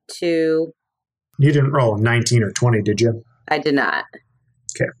 plus 2. You didn't roll a 19 or 20, did you? I did not.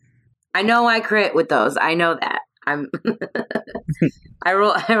 Okay. I know I crit with those. I know that. I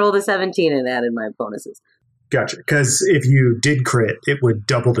rolled a 17 and added my bonuses. Gotcha. Because if you did crit, it would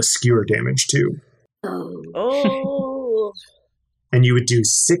double the skewer damage too. Oh. And you would do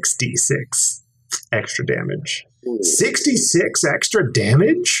 66 extra damage. 66 extra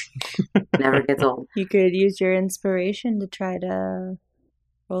damage? Never gets old. You could use your inspiration to try to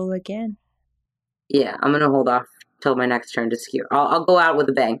roll again. Yeah, I'm gonna hold off till my next turn to skewer. I'll go out with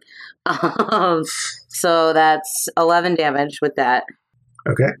a bang. So that's 11 damage with that.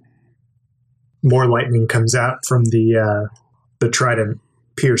 Okay. More lightning comes out from the trident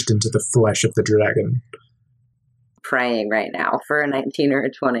pierced into the flesh of the dragon. Praying right now for a 19 or a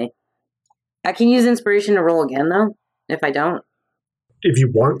 20. I can use inspiration to roll again, though, if I don't. If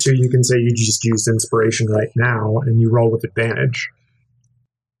you want to, you can say you just used inspiration right now and you roll with advantage.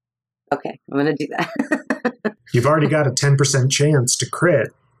 Okay, I'm going to do that. You've already got a 10% chance to crit,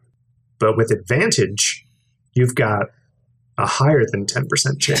 but with advantage, you've got a higher than 10%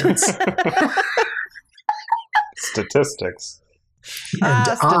 chance. Statistics.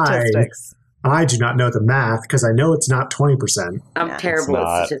 And Statistics. I do not know the math because I know it's not 20%. I'm Yeah, terrible it's at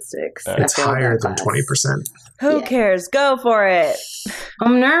not. statistics. It's I failed higher that than class. 20%. Who Yeah. cares? Go for it.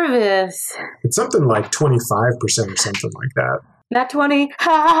 I'm nervous. It's something like 25% or something like that. Nat 20. Nice.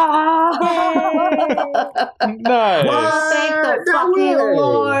 Thank the No fucking way.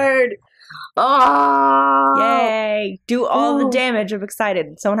 Lord. Oh. Yay! Do all the Ooh. damage. I'm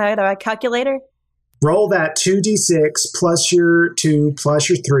excited. Someone have a calculator? Roll that 2d6 plus your 2 plus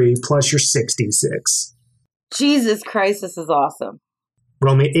your 3 plus your 6d6. Jesus Christ, this is awesome.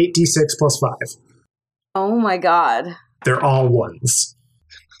 Roll me 8d6 plus 5. Oh my God. They're all ones.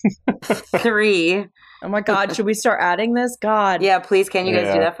 3. Oh my god, should we start adding this? God. Yeah, please, can you guys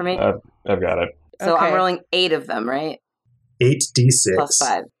do Yeah, that for me? I've got it. So Okay. I'm rolling 8 of them, right? 8d6. Plus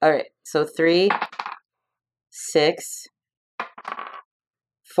 5. All right. So 3, 6,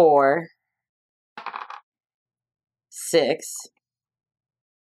 4, 6,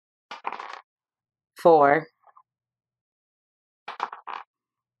 4,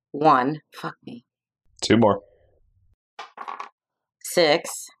 1. Fuck me. 2 more.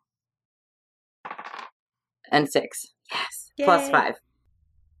 6 and 6. Yes. Plus Yay. 5.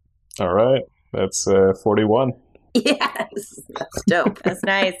 All right. That's 41. Yes. That's dope. That's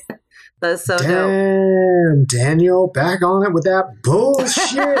nice. That's so dope. Damn, Daniel, back on it with that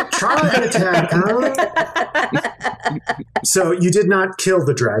bullshit trident attack, huh? So you did not kill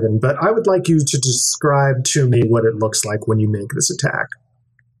the dragon, but I would like you to describe to me what it looks like when you make this attack,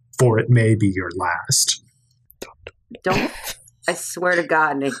 for it may be your last. Don't. I swear to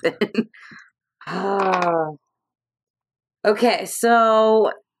God, Nathan. Okay,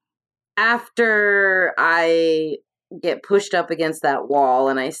 so after I get pushed up against that wall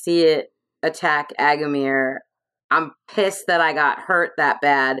and I see it attack Agamir, I'm pissed that I got hurt that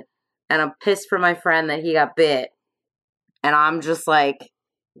bad, and I'm pissed for my friend that he got bit, and I'm just like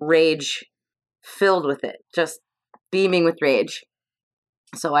rage filled with it, just beaming with rage.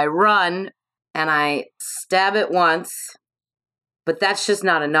 So I run and I stab it once, but that's just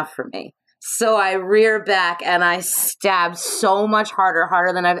not enough for me. So I rear back and I stab so much harder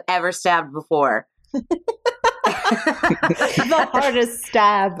than I've ever stabbed before. The hardest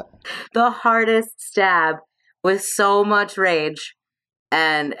stab. The hardest stab with so much rage,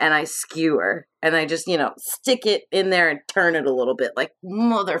 and I skewer, and I just, stick it in there and turn it a little bit, like,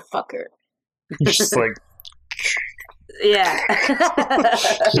 motherfucker. Just like, Yeah.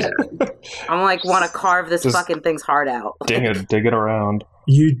 I'm like, want to carve this Just fucking thing's heart out. dig it around.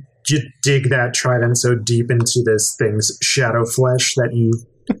 You dig that trident so deep into this thing's shadow flesh that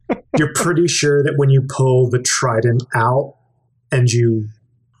you're pretty sure that when you pull the trident out and you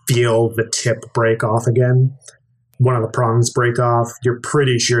feel the tip break off again, one of the prongs break off, you're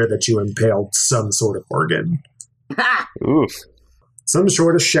pretty sure that you impaled some sort of organ. Oof. Some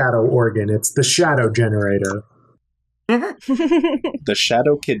sort of shadow organ. It's the shadow generator. The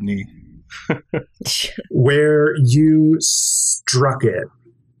shadow kidney. Where you struck it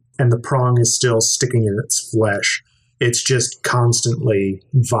and the prong is still sticking in its flesh, it's just constantly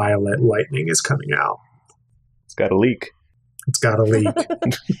violet lightning is coming out. It's got a leak. It's got a leak.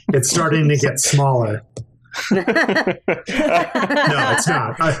 It's starting to get smaller. No, it's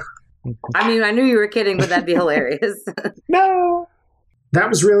not. I mean, I knew you were kidding, but that'd be hilarious. No. That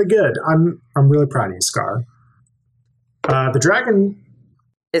was really good. I'm really proud of you, Scar. The dragon,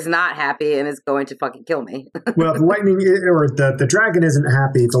 Is not happy and is going to fucking kill me. well, the lightning, or the dragon isn't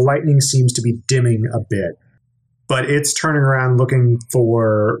happy. The lightning seems to be dimming a bit, but it's turning around looking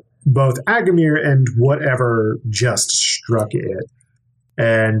for both Agamir and whatever just struck it,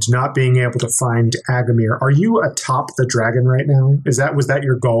 and not being able to find Agamir. Are you atop the dragon right now? Was that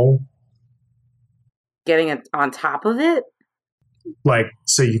your goal? Getting it on top of it? Like,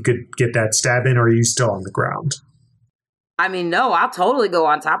 so you could get that stab in, or are you still on the ground? I mean, no, I'll totally go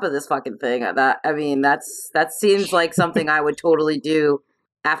on top of this fucking thing. That seems like something I would totally do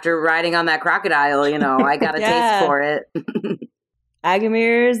after riding on that crocodile. I got a Yeah. taste for it.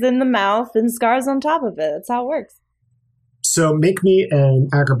 Agamir's in the mouth and Scar's on top of it. That's how it works. So make me an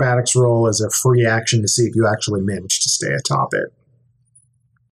acrobatics roll as a free action to see if you actually manage to stay atop it.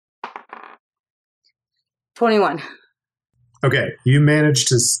 21. Okay, you managed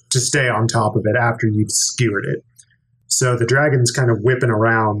to stay on top of it after you've skewered it. So the dragon's kind of whipping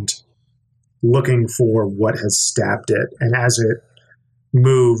around looking for what has stabbed it. And as it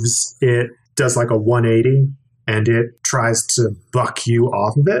moves, it does like a 180 and it tries to buck you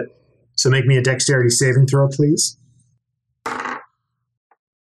off of it. So make me a dexterity saving throw, please.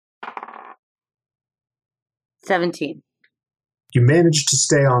 17. You managed to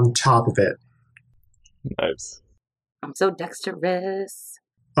stay on top of it. Nice. I'm so dexterous.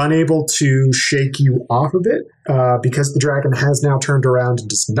 Unable to shake you off of it, because the dragon has now turned around and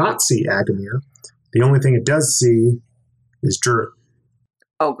does not see Agamir. The only thing it does see is Drew.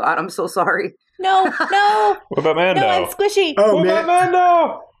 Oh God, I'm so sorry. No, no, What about Mando? no, I'm squishy. Oh, What about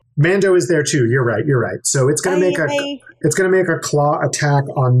Mando? Mando is there too. You're right. So it's gonna make a claw attack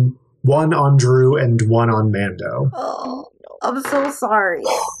on one on Drew and one on Mando. Oh, I'm so sorry.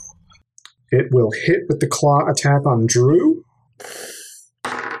 It will hit with the claw attack on Drew.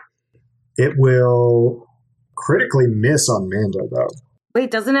 It will critically miss on Mando, though.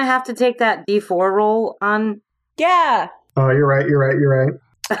 Wait, doesn't it have to take that D4 roll on? Yeah. Oh, you're right.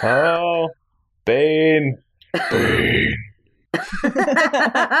 Oh, Bane. Bane.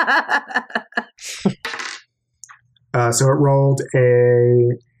 So it rolled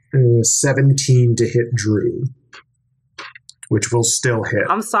a 17 to hit Drew, which will still hit.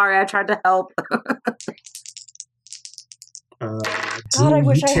 I'm sorry, I tried to help. God, I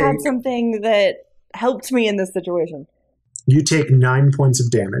wish I had something that helped me in this situation. You take 9 points of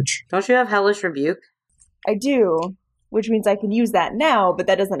damage. Don't you have Hellish Rebuke? I do, which means I can use that now, but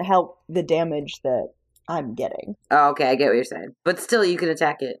that doesn't help the damage that I'm getting. Oh, okay, I get what you're saying. But still, you can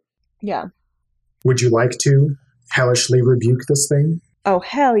attack it. Yeah. Would you like to hellishly rebuke this thing? Oh,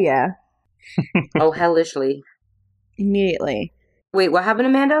 hell yeah. Oh, hellishly. Immediately. Wait, what happened to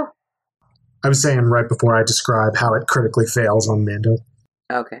Mando? I was saying right before I describe how it critically fails on Mando.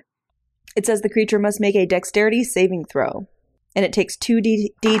 Okay. It says the creature must make a dexterity saving throw, and it takes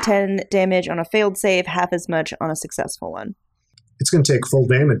 2d10 damage on a failed save, half as much on a successful one. It's going to take full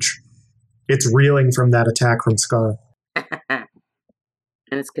damage. It's reeling from that attack from Scar. And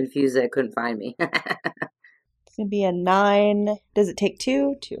it's confused that it couldn't find me. It's going to be a 9. Does it take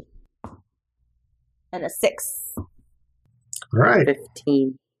 2? 2. And a 6. All right.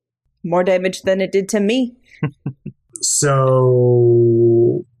 15. More damage than it did to me.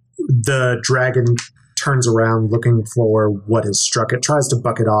 So the dragon turns around looking for what has struck it, tries to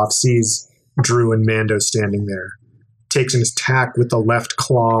buck it off, sees Drew and Mando standing there, takes an attack with the left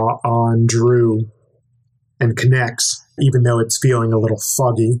claw on Drew and connects, even though it's feeling a little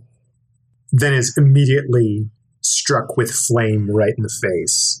foggy, then is immediately struck with flame right in the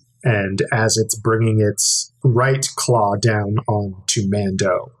face. And as it's bringing its right claw down onto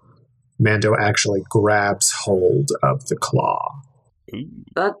Mando, Mando actually grabs hold of the claw.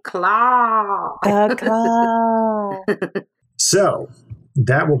 The claw! The claw! So,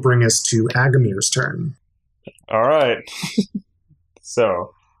 that will bring us to Agamir's turn. All right.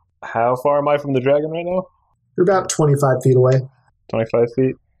 So, how far am I from the dragon right now? You're about 25 feet away. 25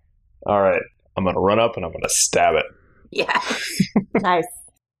 feet? All right. I'm going to run up and I'm going to stab it. Yeah. Nice.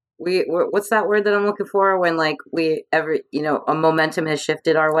 What's that word that I'm looking for when, like, a momentum has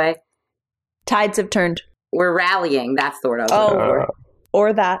shifted our way? Tides have turned. We're rallying. That's the word I was looking for.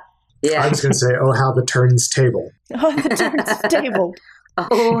 Or that. Yeah. I was going to say, oh, how the turns table. Oh, the turn's tabled.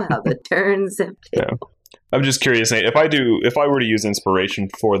 Oh, how the turns have Yeah. I'm just curious, Nate, if I were to use inspiration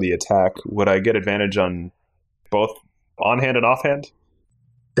for the attack, would I get advantage on both on-hand and off-hand?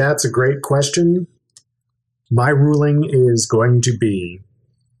 That's a great question. My ruling is going to be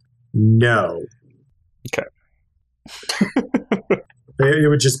no. Okay. It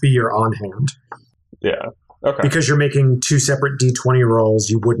would just be your on-hand. Yeah. Okay. Because you're making 2 separate D20 rolls,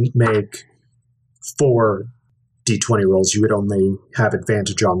 you wouldn't make 4 D20 rolls. You would only have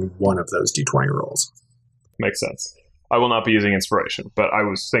advantage on one of those D20 rolls. Makes sense. I will not be using inspiration, but I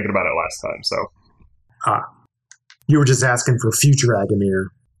was thinking about it last time, so. You were just asking for future Agamir.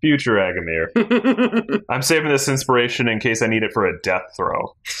 Future Agamir. I'm saving this inspiration in case I need it for a death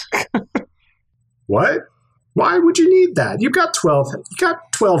throw. What? Why would you need that? You got 12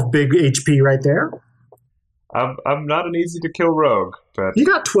 big HP right there. I'm not an easy-to-kill rogue, but You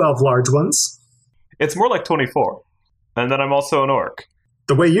got 12 large ones. it's more like 24. And then I'm also an orc.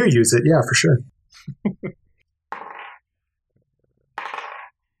 The way you use it, yeah, for sure.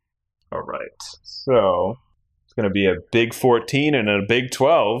 All right. So it's going to be a big 14 and a big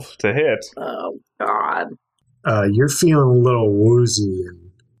 12 to hit. Oh, God. You're feeling a little woozy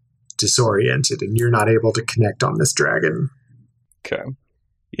and disoriented, and you're not able to connect on this dragon. Okay.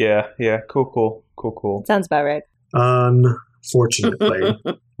 Yeah. Cool. Sounds about right. Unfortunately.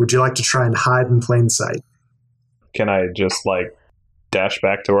 Would you like to try and hide in plain sight? Can I just, dash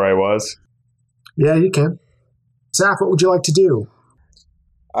back to where I was? Yeah, you can. Zaf, what would you like to do?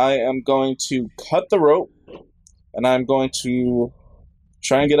 I am going to cut the rope, and I'm going to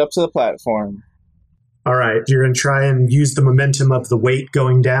try and get up to the platform. All right, you're going to try and use the momentum of the weight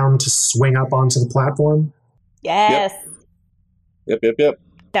going down to swing up onto the platform? Yes. Yep.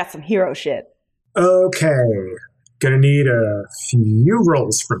 That's some hero shit. Okay. Gonna need a few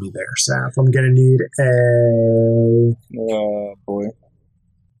rolls from you there, Saf. I'm gonna need a... Oh, boy.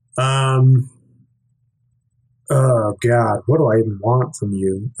 Oh, God. What do I even want from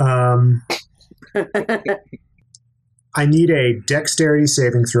you? I need a dexterity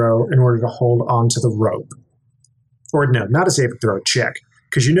saving throw in order to hold on to the rope. Or no, not a saving throw, check.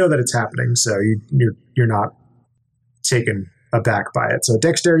 Because you know that it's happening, so you're not taken aback by it. So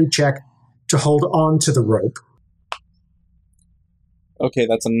dexterity check to hold on to the rope. Okay,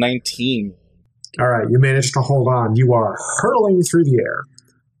 that's a 19. All right, you managed to hold on. You are hurtling through the air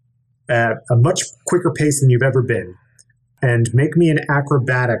at a much quicker pace than you've ever been. And make me an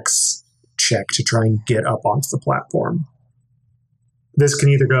acrobatics check to try and get up onto the platform. This can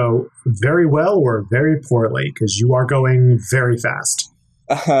either go very well or very poorly, because you are going very fast.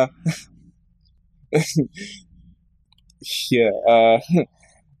 Yeah,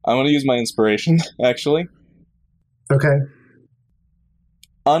 I'm going to use my inspiration, actually. Okay.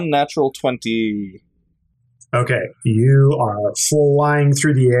 Unnatural 20. Okay, you are flying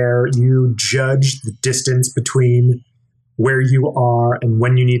through the air. You judge the distance between where you are and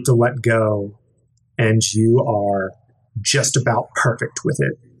when you need to let go, and you are just about perfect with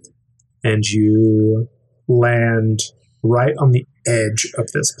it. And you land right on the edge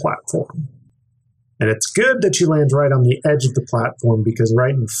of this platform. And it's good that you land right on the edge of the platform, because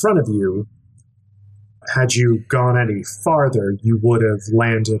right in front of you, had you gone any farther, you would have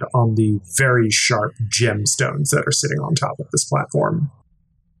landed on the very sharp gemstones that are sitting on top of this platform.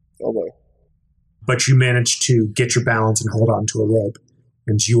 Oh boy. But you managed to get your balance and hold on to a rope,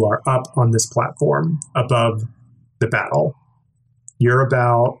 and you are up on this platform above the battle. You're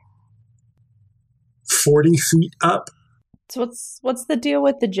about 40 feet up. So what's the deal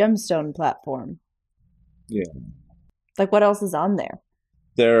with the gemstone platform? Yeah. Like, what else is on there?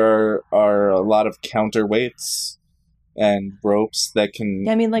 There are a lot of counterweights and ropes that can.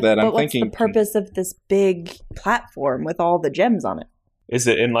 Yeah, I mean, like, that but I'm what's thinking the purpose of this big platform with all the gems on it? Is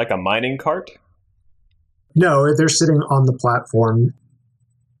it in like a mining cart? No, they're sitting on the platform.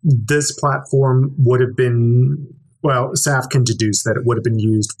 This platform would have been, well, Saf can deduce that it would have been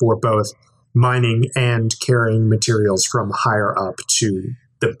used for both mining and carrying materials from higher up to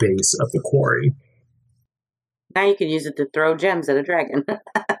the base of the quarry. Now you can use it to throw gems at a dragon.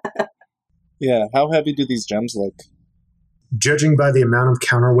 Yeah, how heavy do these gems look? Judging by the amount of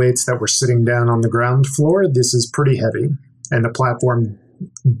counterweights that were sitting down on the ground floor, this is pretty heavy, and the platform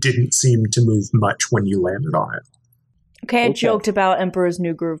didn't seem to move much when you landed on it. Okay, I Okay. joked about Emperor's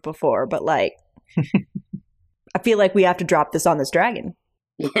New Groove before, but like, I feel like we have to drop this on this dragon.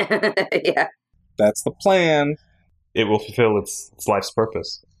 Yeah. That's the plan. It will fulfill its life's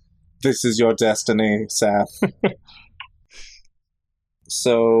purpose. This is your destiny, Saf.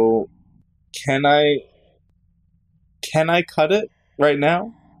 So, can I cut it right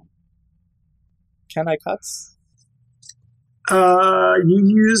now? Can I cuts? You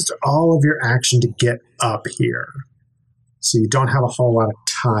used all of your action to get up here, so you don't have a whole lot of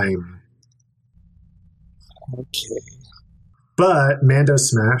time. Okay. But Mando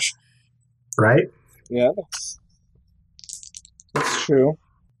Smash, right? Yeah, that's true.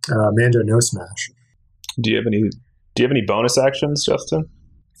 Mando No Smash. Do you have any bonus actions, Justin?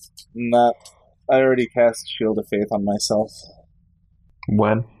 Not. I already cast Shield of Faith on myself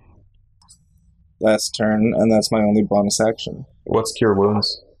When? last turn, and that's my only bonus action. What's Cure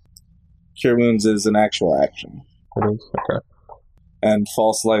Wounds? Cure Wounds is an actual action, It is? Okay. and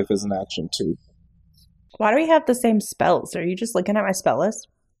False Life is an action too. Why do we have the same spells? Are you just looking at my spell list?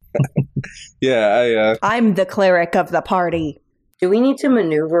 Yeah, I'm the cleric of the party. Do we need to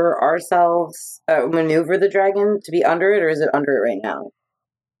maneuver the dragon to be under it, or is it under it right now?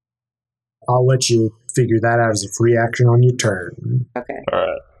 I'll let you figure that out as a free action on your turn. Okay. All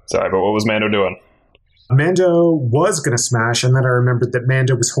right. Sorry, but what was Mando doing? Mando was going to smash, and then I remembered that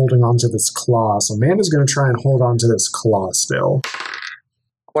Mando was holding onto this claw, so Mando's going to try and hold on to this claw still.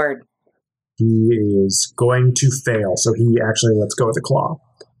 Word. He is going to fail, so he actually lets go of the claw.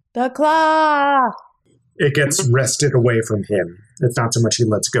 The claw! It gets wrested away from him. It's not so much he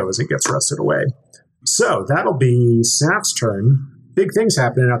lets go as it gets wrested away. So that'll be Saf's turn. Big things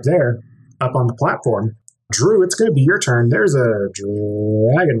happening up there, up on the platform. Drew, it's going to be your turn. There's a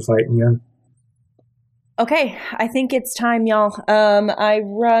dragon fighting you. Okay, I think it's time, y'all. I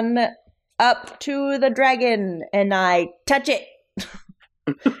run up to the dragon and I touch it.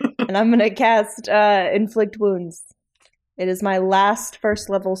 And I'm gonna cast Inflict Wounds. It is my last first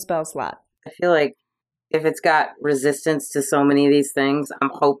level spell slot. I feel like if it's got resistance to so many of these things, I'm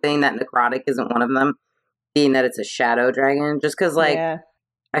hoping that necrotic isn't one of them, being that it's a shadow dragon. Just because, like, Yeah.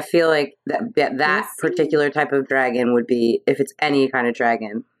 I feel like that We'll see. particular type of dragon would be, if it's any kind of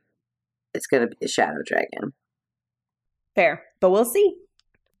dragon, it's going to be a shadow dragon. Fair, but we'll see.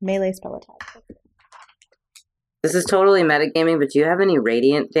 Melee spell attack. This is totally metagaming, but do you have any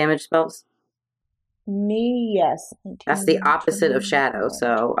radiant damage spells? Me, yes. That's the 19, opposite of 20, shadow,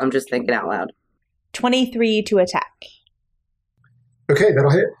 so I'm just thinking out loud. 23 to attack. Okay,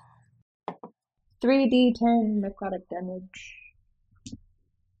 that'll hit. 3d10 necrotic damage.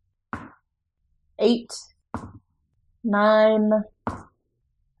 8, 9,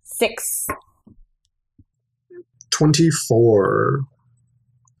 6. 24.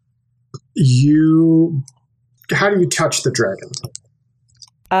 How do you touch the dragon?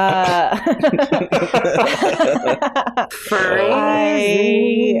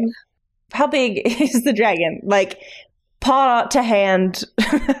 How big is the dragon? Like, paw to hand.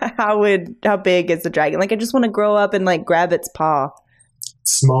 How big is the dragon? Like, I just want to grow up and like grab its paw.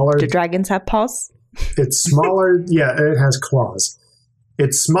 Smaller. Do dragons have paws? It's smaller. Yeah, it has claws.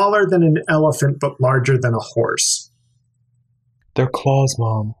 It's smaller than an elephant, but larger than a horse. They're claws,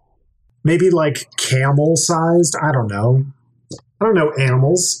 Mom. Maybe like camel-sized? I don't know. I don't know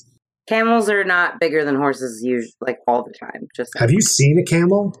animals. Camels are not bigger than horses usually, like all the time. Just Have you seen a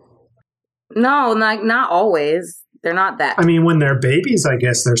camel? No, like not always. They're not that. I mean, when they're babies, I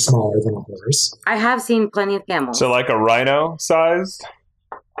guess they're smaller than a horse. I have seen plenty of camels. So like a rhino sized?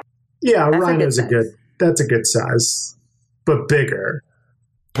 Yeah, a That's a rhino's good size. that's a good size, but bigger.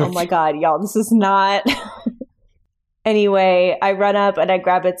 Oh my god, y'all, this is not... Anyway, I run up and I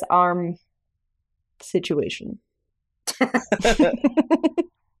grab its arm situation.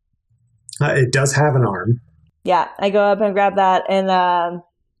 It does have an arm. Yeah, I go up and grab that, and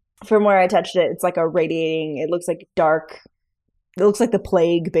from where I touched it, it's like a radiating, it looks like dark, it looks like the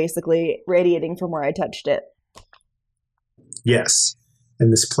plague, basically, radiating from where I touched it. Yes.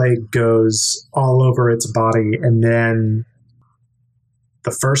 And this plague goes all over its body, and then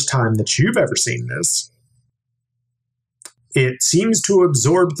the first time that you've ever seen this, it seems to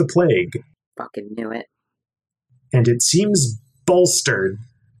absorb the plague, Fucking knew it. and it seems bolstered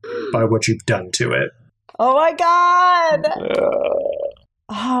by what you've done to it. Oh my god!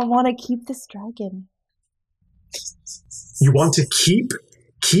 I want to keep this dragon. You want to keep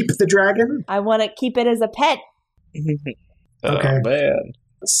the dragon? I want to keep it as a pet. Okay. Oh, man.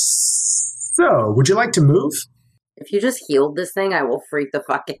 So, would you like to move? If you just healed this thing, I will freak the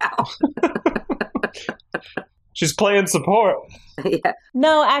fuck out. She's playing support. Yeah.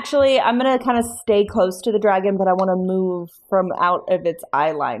 No, actually, I'm going to kind of stay close to the dragon, but I want to move from out of its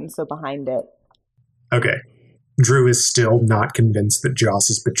eye line, so behind it. Okay. Drew is still not convinced that Joss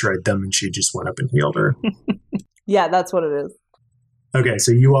has betrayed them, and she just went up and healed her. Yeah, that's what it is. Okay,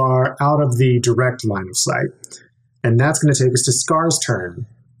 so you are out of the direct line of sight. And that's going to take us to Scar's turn.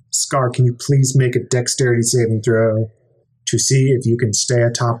 Scar, can you please make a dexterity saving throw to see if you can stay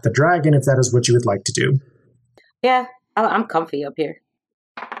atop the dragon, if that is what you would like to do? Yeah, I'm comfy up here.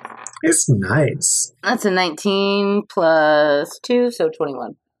 It's nice. That's a 19 plus 2, so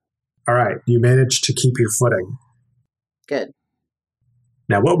 21. All right, you managed to keep your footing. Good.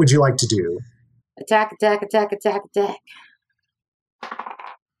 Now, what would you like to do? Attack, attack, attack, attack, attack.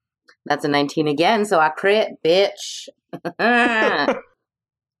 That's a 19 again, so I crit, bitch.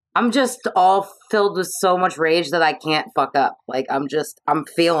 I'm just all filled with so much rage that I can't fuck up. Like, I'm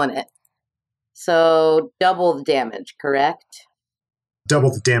feeling it. So, double the damage, correct?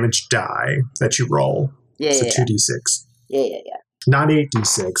 Double the damage die that you roll. Yeah, It's a yeah. 2d6. Yeah. Not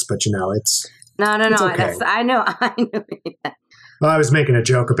 8d6, but you know, it's... No. It's okay. That's, I know. Well, I was making a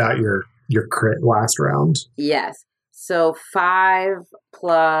joke about your crit last round. Yes. So 5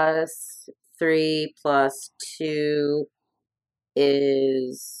 plus 3 plus 2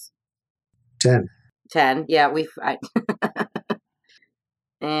 is 10. 10. Yeah,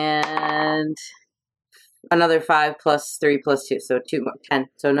 and another 5 plus 3 plus 2, so 2 more, 10.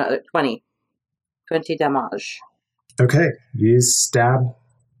 So another 20. 20 damage. Okay, you stab.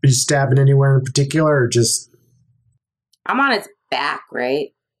 Are you stabbing anywhere in particular, or just... I'm on its back, right?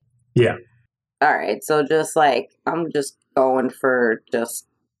 Yeah. All right, so just like, I'm just going for just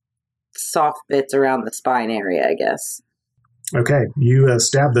soft bits around the spine area, I guess. Okay, you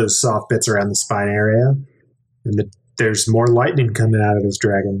stab those soft bits around the spine area, and there's more lightning coming out of this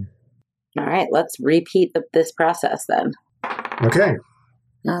dragon. All right, let's repeat this process then. Okay.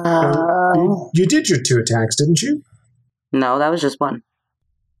 You did your 2 attacks, didn't you? No, that was just 1.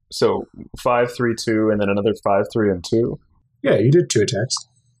 So 5, 3, 2, and then another 5, 3, and 2. Yeah, you did 2 attacks.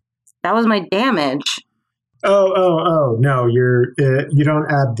 That was my damage. Oh, no, you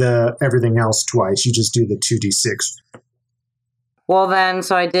don't add the everything else twice, you just do the 2d6. Well then,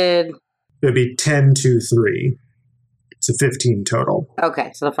 so I did... It would be 10, 2, 3. It's a 15 total.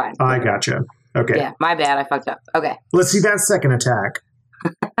 Okay, so fine. I gotcha. Okay. Yeah, my bad, I fucked up. Okay. Let's see that second attack.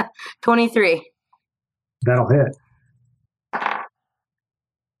 23. That'll hit.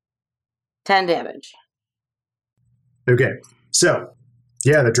 10 damage. Okay, so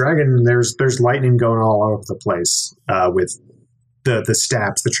yeah, the dragon. There's lightning going all over the place with the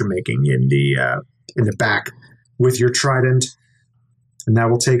stabs that you're making in the back with your trident, and that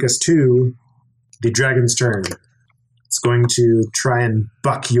will take us to the dragon's turn. It's going to try and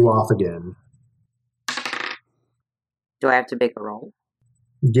buck you off again. Do I have to make a roll?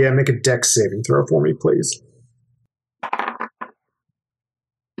 Yeah, make a dex saving throw for me, please.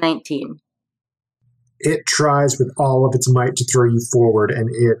 19. It tries with all of its might to throw you forward, and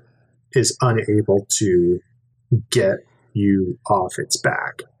it is unable to get you off its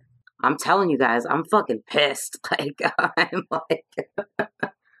back. I'm telling you guys, I'm fucking pissed. I'm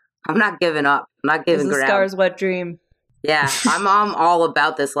not giving up. I'm not This giving is ground. Scar's wet dream. Yeah, I'm all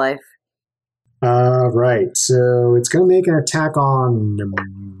about this life. Right, so it's going to make an attack on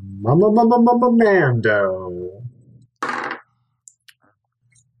Mando.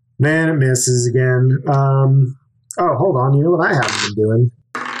 Man, it misses again. Oh, hold on. You know what I haven't been doing?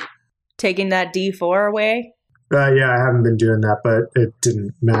 Taking that D4 away. Yeah, I haven't been doing that, but it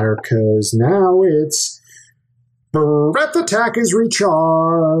didn't matter because now it's breath attack is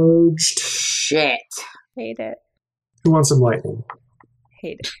recharged. Shit. Hate it. Who wants some lightning?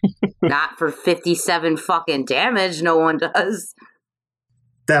 Hate it. Not for 57 fucking damage. No one does.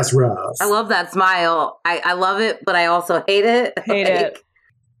 That's rough. I love that smile. I love it, but I also hate it. Hate it.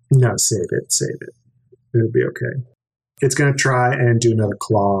 No, save it. It'll be okay. It's going to try and do another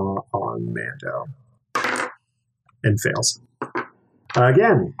claw on Mando. And fails.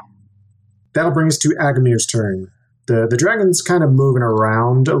 Again. That'll bring us to Agamir's turn. The dragon's kind of moving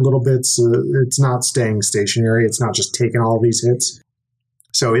around a little bit, so it's not staying stationary. It's not just taking all these hits.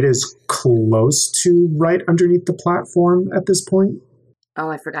 So it is close to right underneath the platform at this point. Oh,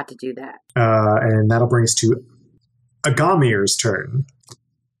 I forgot to do that. And that'll bring us to Agamir's turn.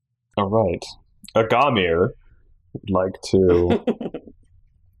 All right. Agamir would like to,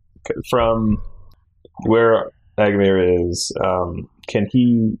 from where Agamir is, can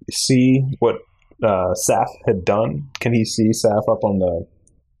he see what Saf had done? Can he see Saf up on the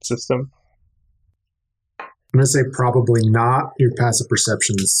system? I'm going to say probably not. Your passive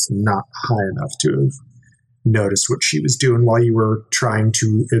perception's not high enough to have noticed what she was doing while you were trying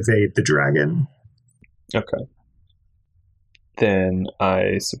to evade the dragon. Okay. Then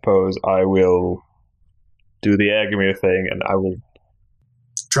I suppose I will do the Agamir thing, and I will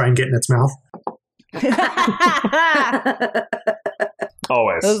Try and get in its mouth.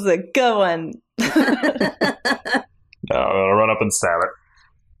 always. That was a good one. No, I'll run up and stab it.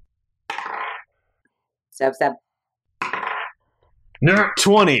 Stab. Nat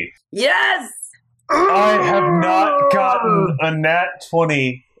 20! Yes! I have not gotten a nat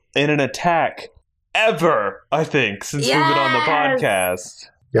 20 in an attack ever, I think, since we've been on the podcast.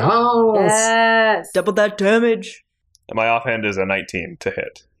 Yes! Yes! Double that damage. My offhand is a 19 to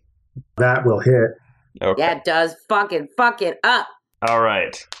hit. That will hit. Okay. Yeah, it does. Fuck it up. All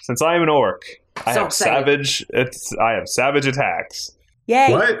right. Since I am an orc, I So have excited. savage attacks.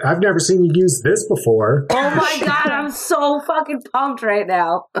 Yay. What? I've never seen you use this before. Oh my god, I'm so fucking pumped right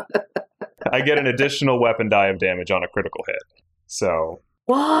now. I get an additional weapon die of damage on a critical hit. So,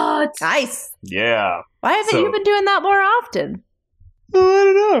 What? Nice. yeah. Why haven't So- you been doing that more often?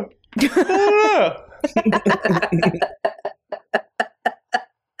 I don't know.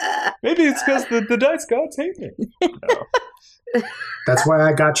 Maybe it's because the dice gods hate me. No. That's why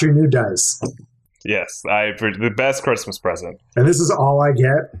I got you new dice. Yes, the best Christmas present. And this is all I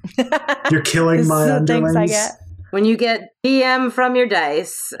get. You're killing This my is the underlings. things I get. When you get PM from your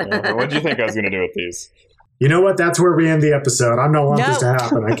dice. What do you think I was going to do with these? You know what? That's where we end the episode. I don't want No. this to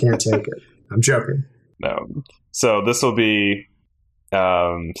happen. I can't take it. I'm joking. No. So this will be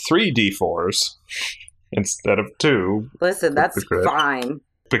 3 d4s instead of 2 Listen, that's That's good. fine.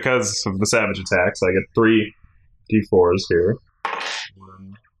 because of the savage attacks. I get 3 d4s here.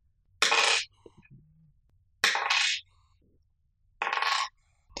 1.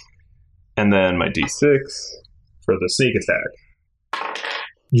 And then my d6 for the sneak attack.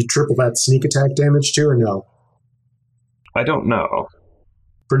 You triple that sneak attack damage too, or no? I don't know.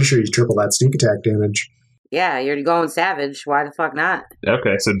 Pretty sure you triple that sneak attack damage. Yeah, you're going savage. Why the fuck not?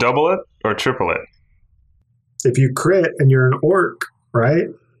 Okay, so double it or triple it? If you crit and you're an orc, right?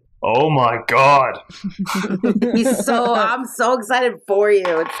 Oh my god! I'm so excited for you.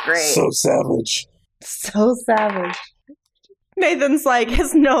 It's great. So savage. So savage. Nathan's like,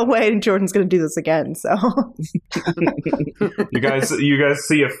 there's no way Jordan's going to do this again, so. You guys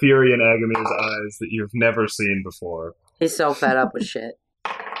see a fury in Agamir's eyes that you've never seen before. He's so fed up with shit.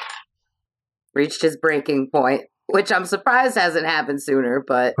 Reached his breaking point, which I'm surprised hasn't happened sooner,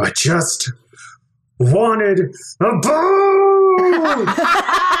 but I just wanted a boat!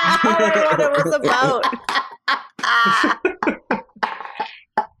 All I wanted was a boat.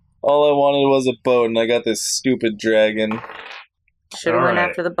 All I wanted was a boat, and I got this stupid dragon. Should have went Alright.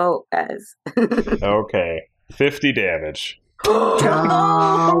 after the boat, guys. Okay. 50 damage. Golly!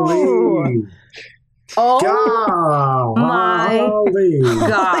 Oh my Golly!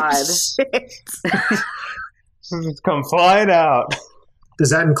 God. Come flying out. Does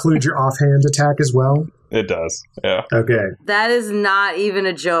that include your offhand attack as well? It does. Yeah. Okay. That is not even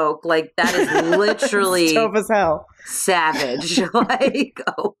a joke. Like, that is literally Dope as hell. savage. Like,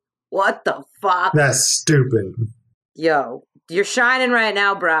 oh, what the fuck? That's stupid. Yo, you're shining right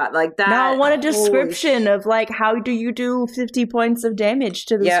now, bro. Like that. Now I want a holy description of like how do you do 50 points of damage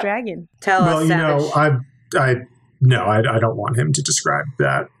to this Yep. dragon? Tell Well, us, you savage. know, I don't want him to describe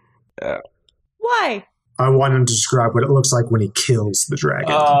that. Why? I want him to describe what it looks like when he kills the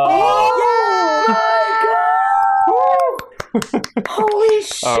dragon. Holy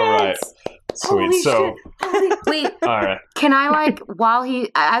shit! All right. Sweet. Holy So, shit. Wait, all right. can I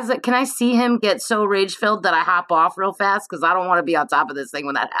can I see him get so rage filled that I hop off real fast? Because I don't want to be on top of this thing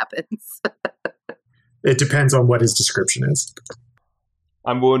when that happens. It depends on what his description is.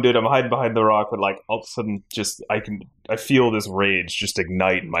 I'm wounded. I'm hiding behind the rock, but like all of a sudden, just I feel this rage just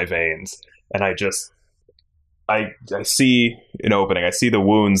ignite in my veins, and I see an opening. I see the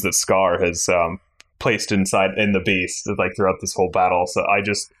wounds that Scar has placed in the beast, like throughout this whole battle. So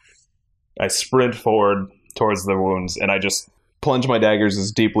I sprint forward towards the wounds, and I just plunge my daggers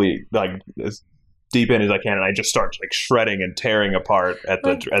as deep in as I can, and I just start like shredding and tearing apart at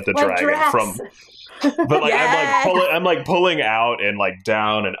the dragon Drax. from. But like Yes! I'm like pulling out and like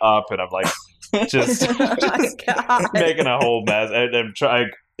down and up, and I'm like just Oh my God. making a whole mess, and I'm trying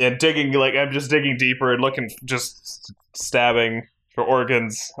and digging, like I'm just digging deeper and looking, just stabbing for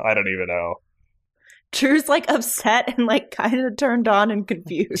organs. I don't even know. Drew's like upset and like kind of turned on and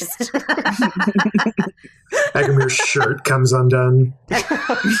confused. Agamir's shirt comes undone.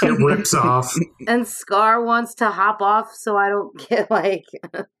 It rips off. And Scar wants to hop off so I don't get like.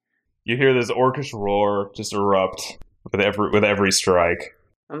 You hear this orcish roar just erupt with every strike.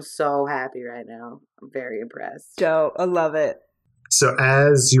 I'm so happy right now. I'm very impressed. Dope. I love it. So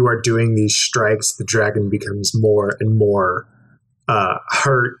as you are doing these strikes, the dragon becomes more and more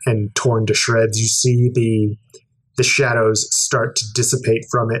hurt and torn to shreds. You see the shadows start to dissipate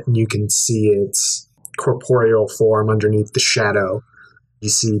from it, and you can see its corporeal form underneath the shadow. You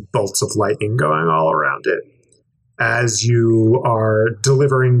see bolts of lightning going all around it. As you are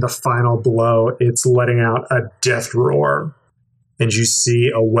delivering the final blow, it's letting out a death roar, and you see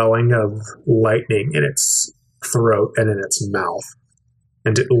a welling of lightning in its throat and in its mouth.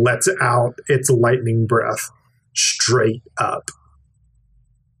 And it lets out its lightning breath straight up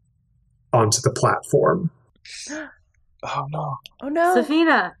onto the platform. Oh no! Oh no.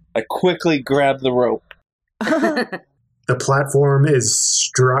 Safina. I quickly grab the rope. The platform is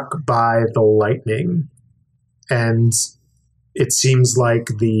struck by the lightning, and it seems like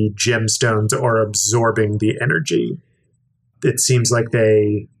the gemstones are absorbing the energy. It seems like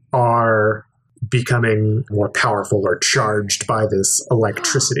they are becoming more powerful or charged by this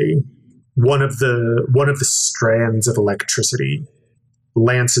electricity. One of the strands of electricity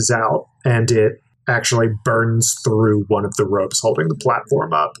lances out, and it actually burns through one of the ropes holding the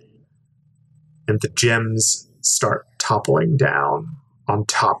platform up. And the gems start toppling down on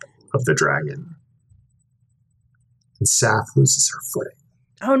top of the dragon. And Saf loses her footing.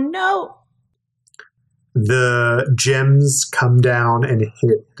 Oh no. The gems come down and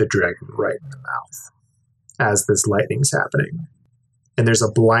hit the dragon right in the mouth as this lightning's happening. And there's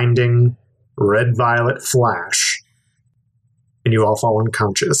a blinding red-violet flash, and you all fall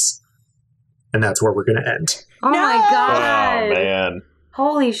unconscious. And that's where we're going to end. Oh my No! god. Oh man!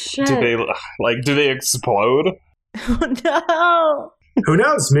 Holy shit. Do they explode? Oh no. Who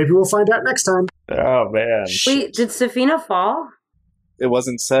knows? Maybe we'll find out next time. Oh man! Wait, did Safina fall? It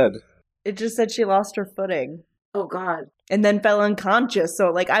wasn't said. It just said she lost her footing Oh god. and then fell unconscious. So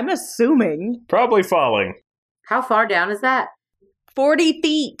like I'm assuming Probably falling. How far down is that? 40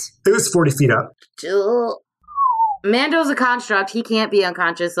 feet. It was 40 feet up. Mando's a construct. He can't be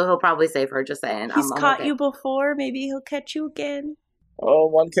unconscious, so he'll probably save her. Just saying. He's I'm caught okay. you before. Maybe he'll catch you again. Oh,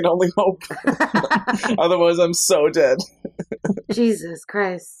 one can only hope. Otherwise, I'm so dead. Jesus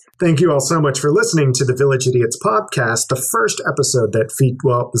Christ. Thank you all so much for listening to the Village Idiots podcast, the first episode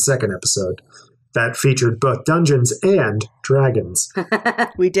the second episode that featured both Dungeons and Dragons.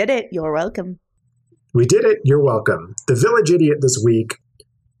 We did it. You're welcome. We did it. You're welcome. The Village Idiot this week.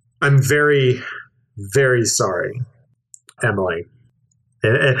 I'm very, very sorry, Emily.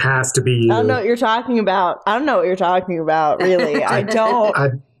 It has to be you. I don't know what you're talking about. Really. I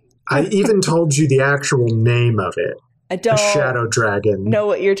don't. I even told you the actual name of it. I don't a shadow dragon. know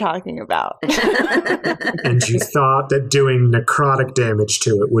what you're talking about. And you thought that doing necrotic damage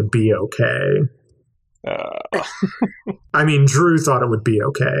to it would be okay. I mean, Drew thought it would be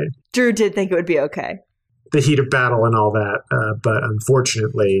okay. Drew did think it would be okay. The heat of battle and all that, but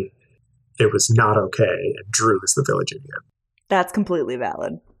unfortunately, it was not okay, and Drew is the village idiot. That's completely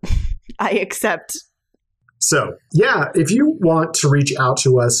valid. I accept. So, yeah, if you want to reach out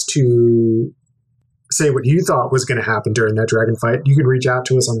to us to say what you thought was going to happen during that dragon fight, you can reach out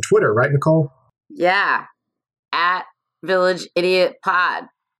to us on Twitter, right, Nicole? Yeah, at Village Idiot Pod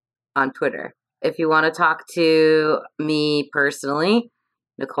on Twitter. If you want to talk to me personally,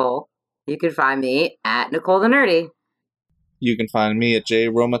 Nicole, you can find me at Nicole the Nerdy. You can find me at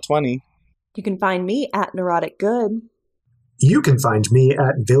JRoma20. You can find me at Neurotic Good. You can find me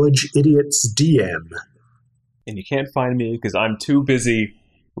at Village Idiots DM. And you can't find me because I'm too busy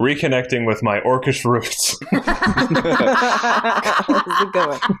reconnecting with my orcish roots. How's it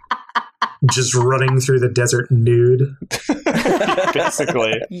going? Just running through the desert nude.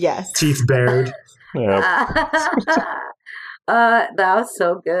 Basically. Yes. Teeth bared. Yep. That was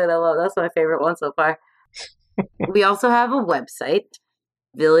so good. That's my favorite one so far. We also have a website,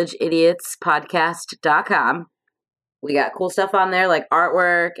 villageidiotspodcast.com. We got cool stuff on there like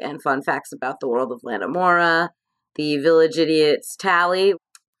artwork and fun facts about the world of Landamora, the Village Idiots tally,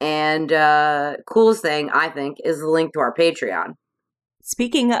 and coolest thing, I think, is the link to our Patreon.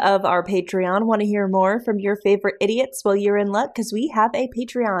 Speaking of our Patreon, want to hear more from your favorite idiots? Well, you're in luck because we have a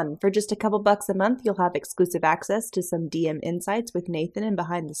Patreon. For just a couple bucks a month, you'll have exclusive access to some DM insights with Nathan and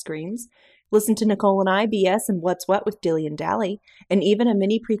Behind the Screens. Listen to Nicole and I BS and What's What with Dilly and Dally, and even a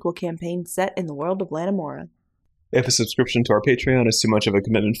mini prequel campaign set in the world of Landamora. If a subscription to our Patreon is too much of a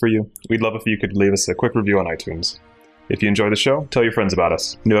commitment for you, we'd love if you could leave us a quick review on iTunes. If you enjoy the show, tell your friends about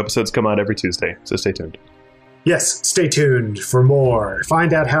us. New episodes come out every Tuesday, so stay tuned. Yes, stay tuned for more.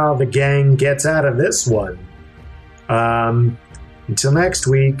 Find out how the gang gets out of this one. Until next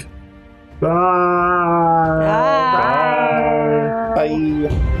week. Bye. Bye.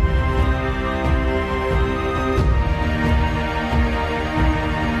 Bye.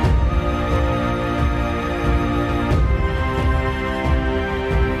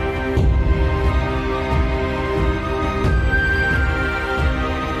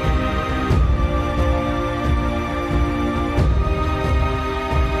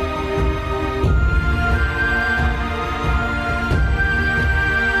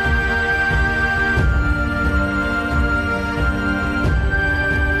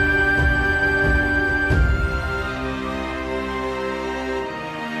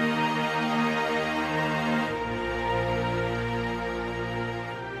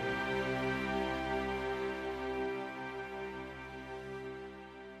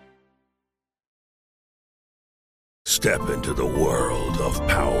 Step into the world of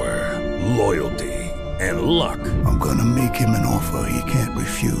power, loyalty, and luck. I'm gonna make him an offer he can't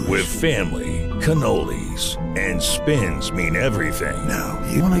refuse. With family, cannolis, and spins mean everything. Now,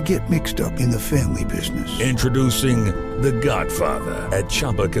 you wanna get mixed up in the family business. Introducing The Godfather at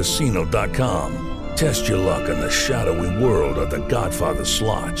ChumbaCasino.com. Test your luck in the shadowy world of The Godfather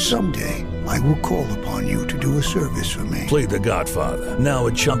slot. Someday, I will call upon you to do a service for me. Play The Godfather, now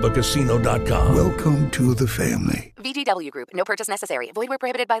at ChumbaCasino.com. Welcome to the family. VGW Group. No purchase necessary. Void where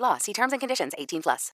prohibited by law. See terms and conditions. 18+.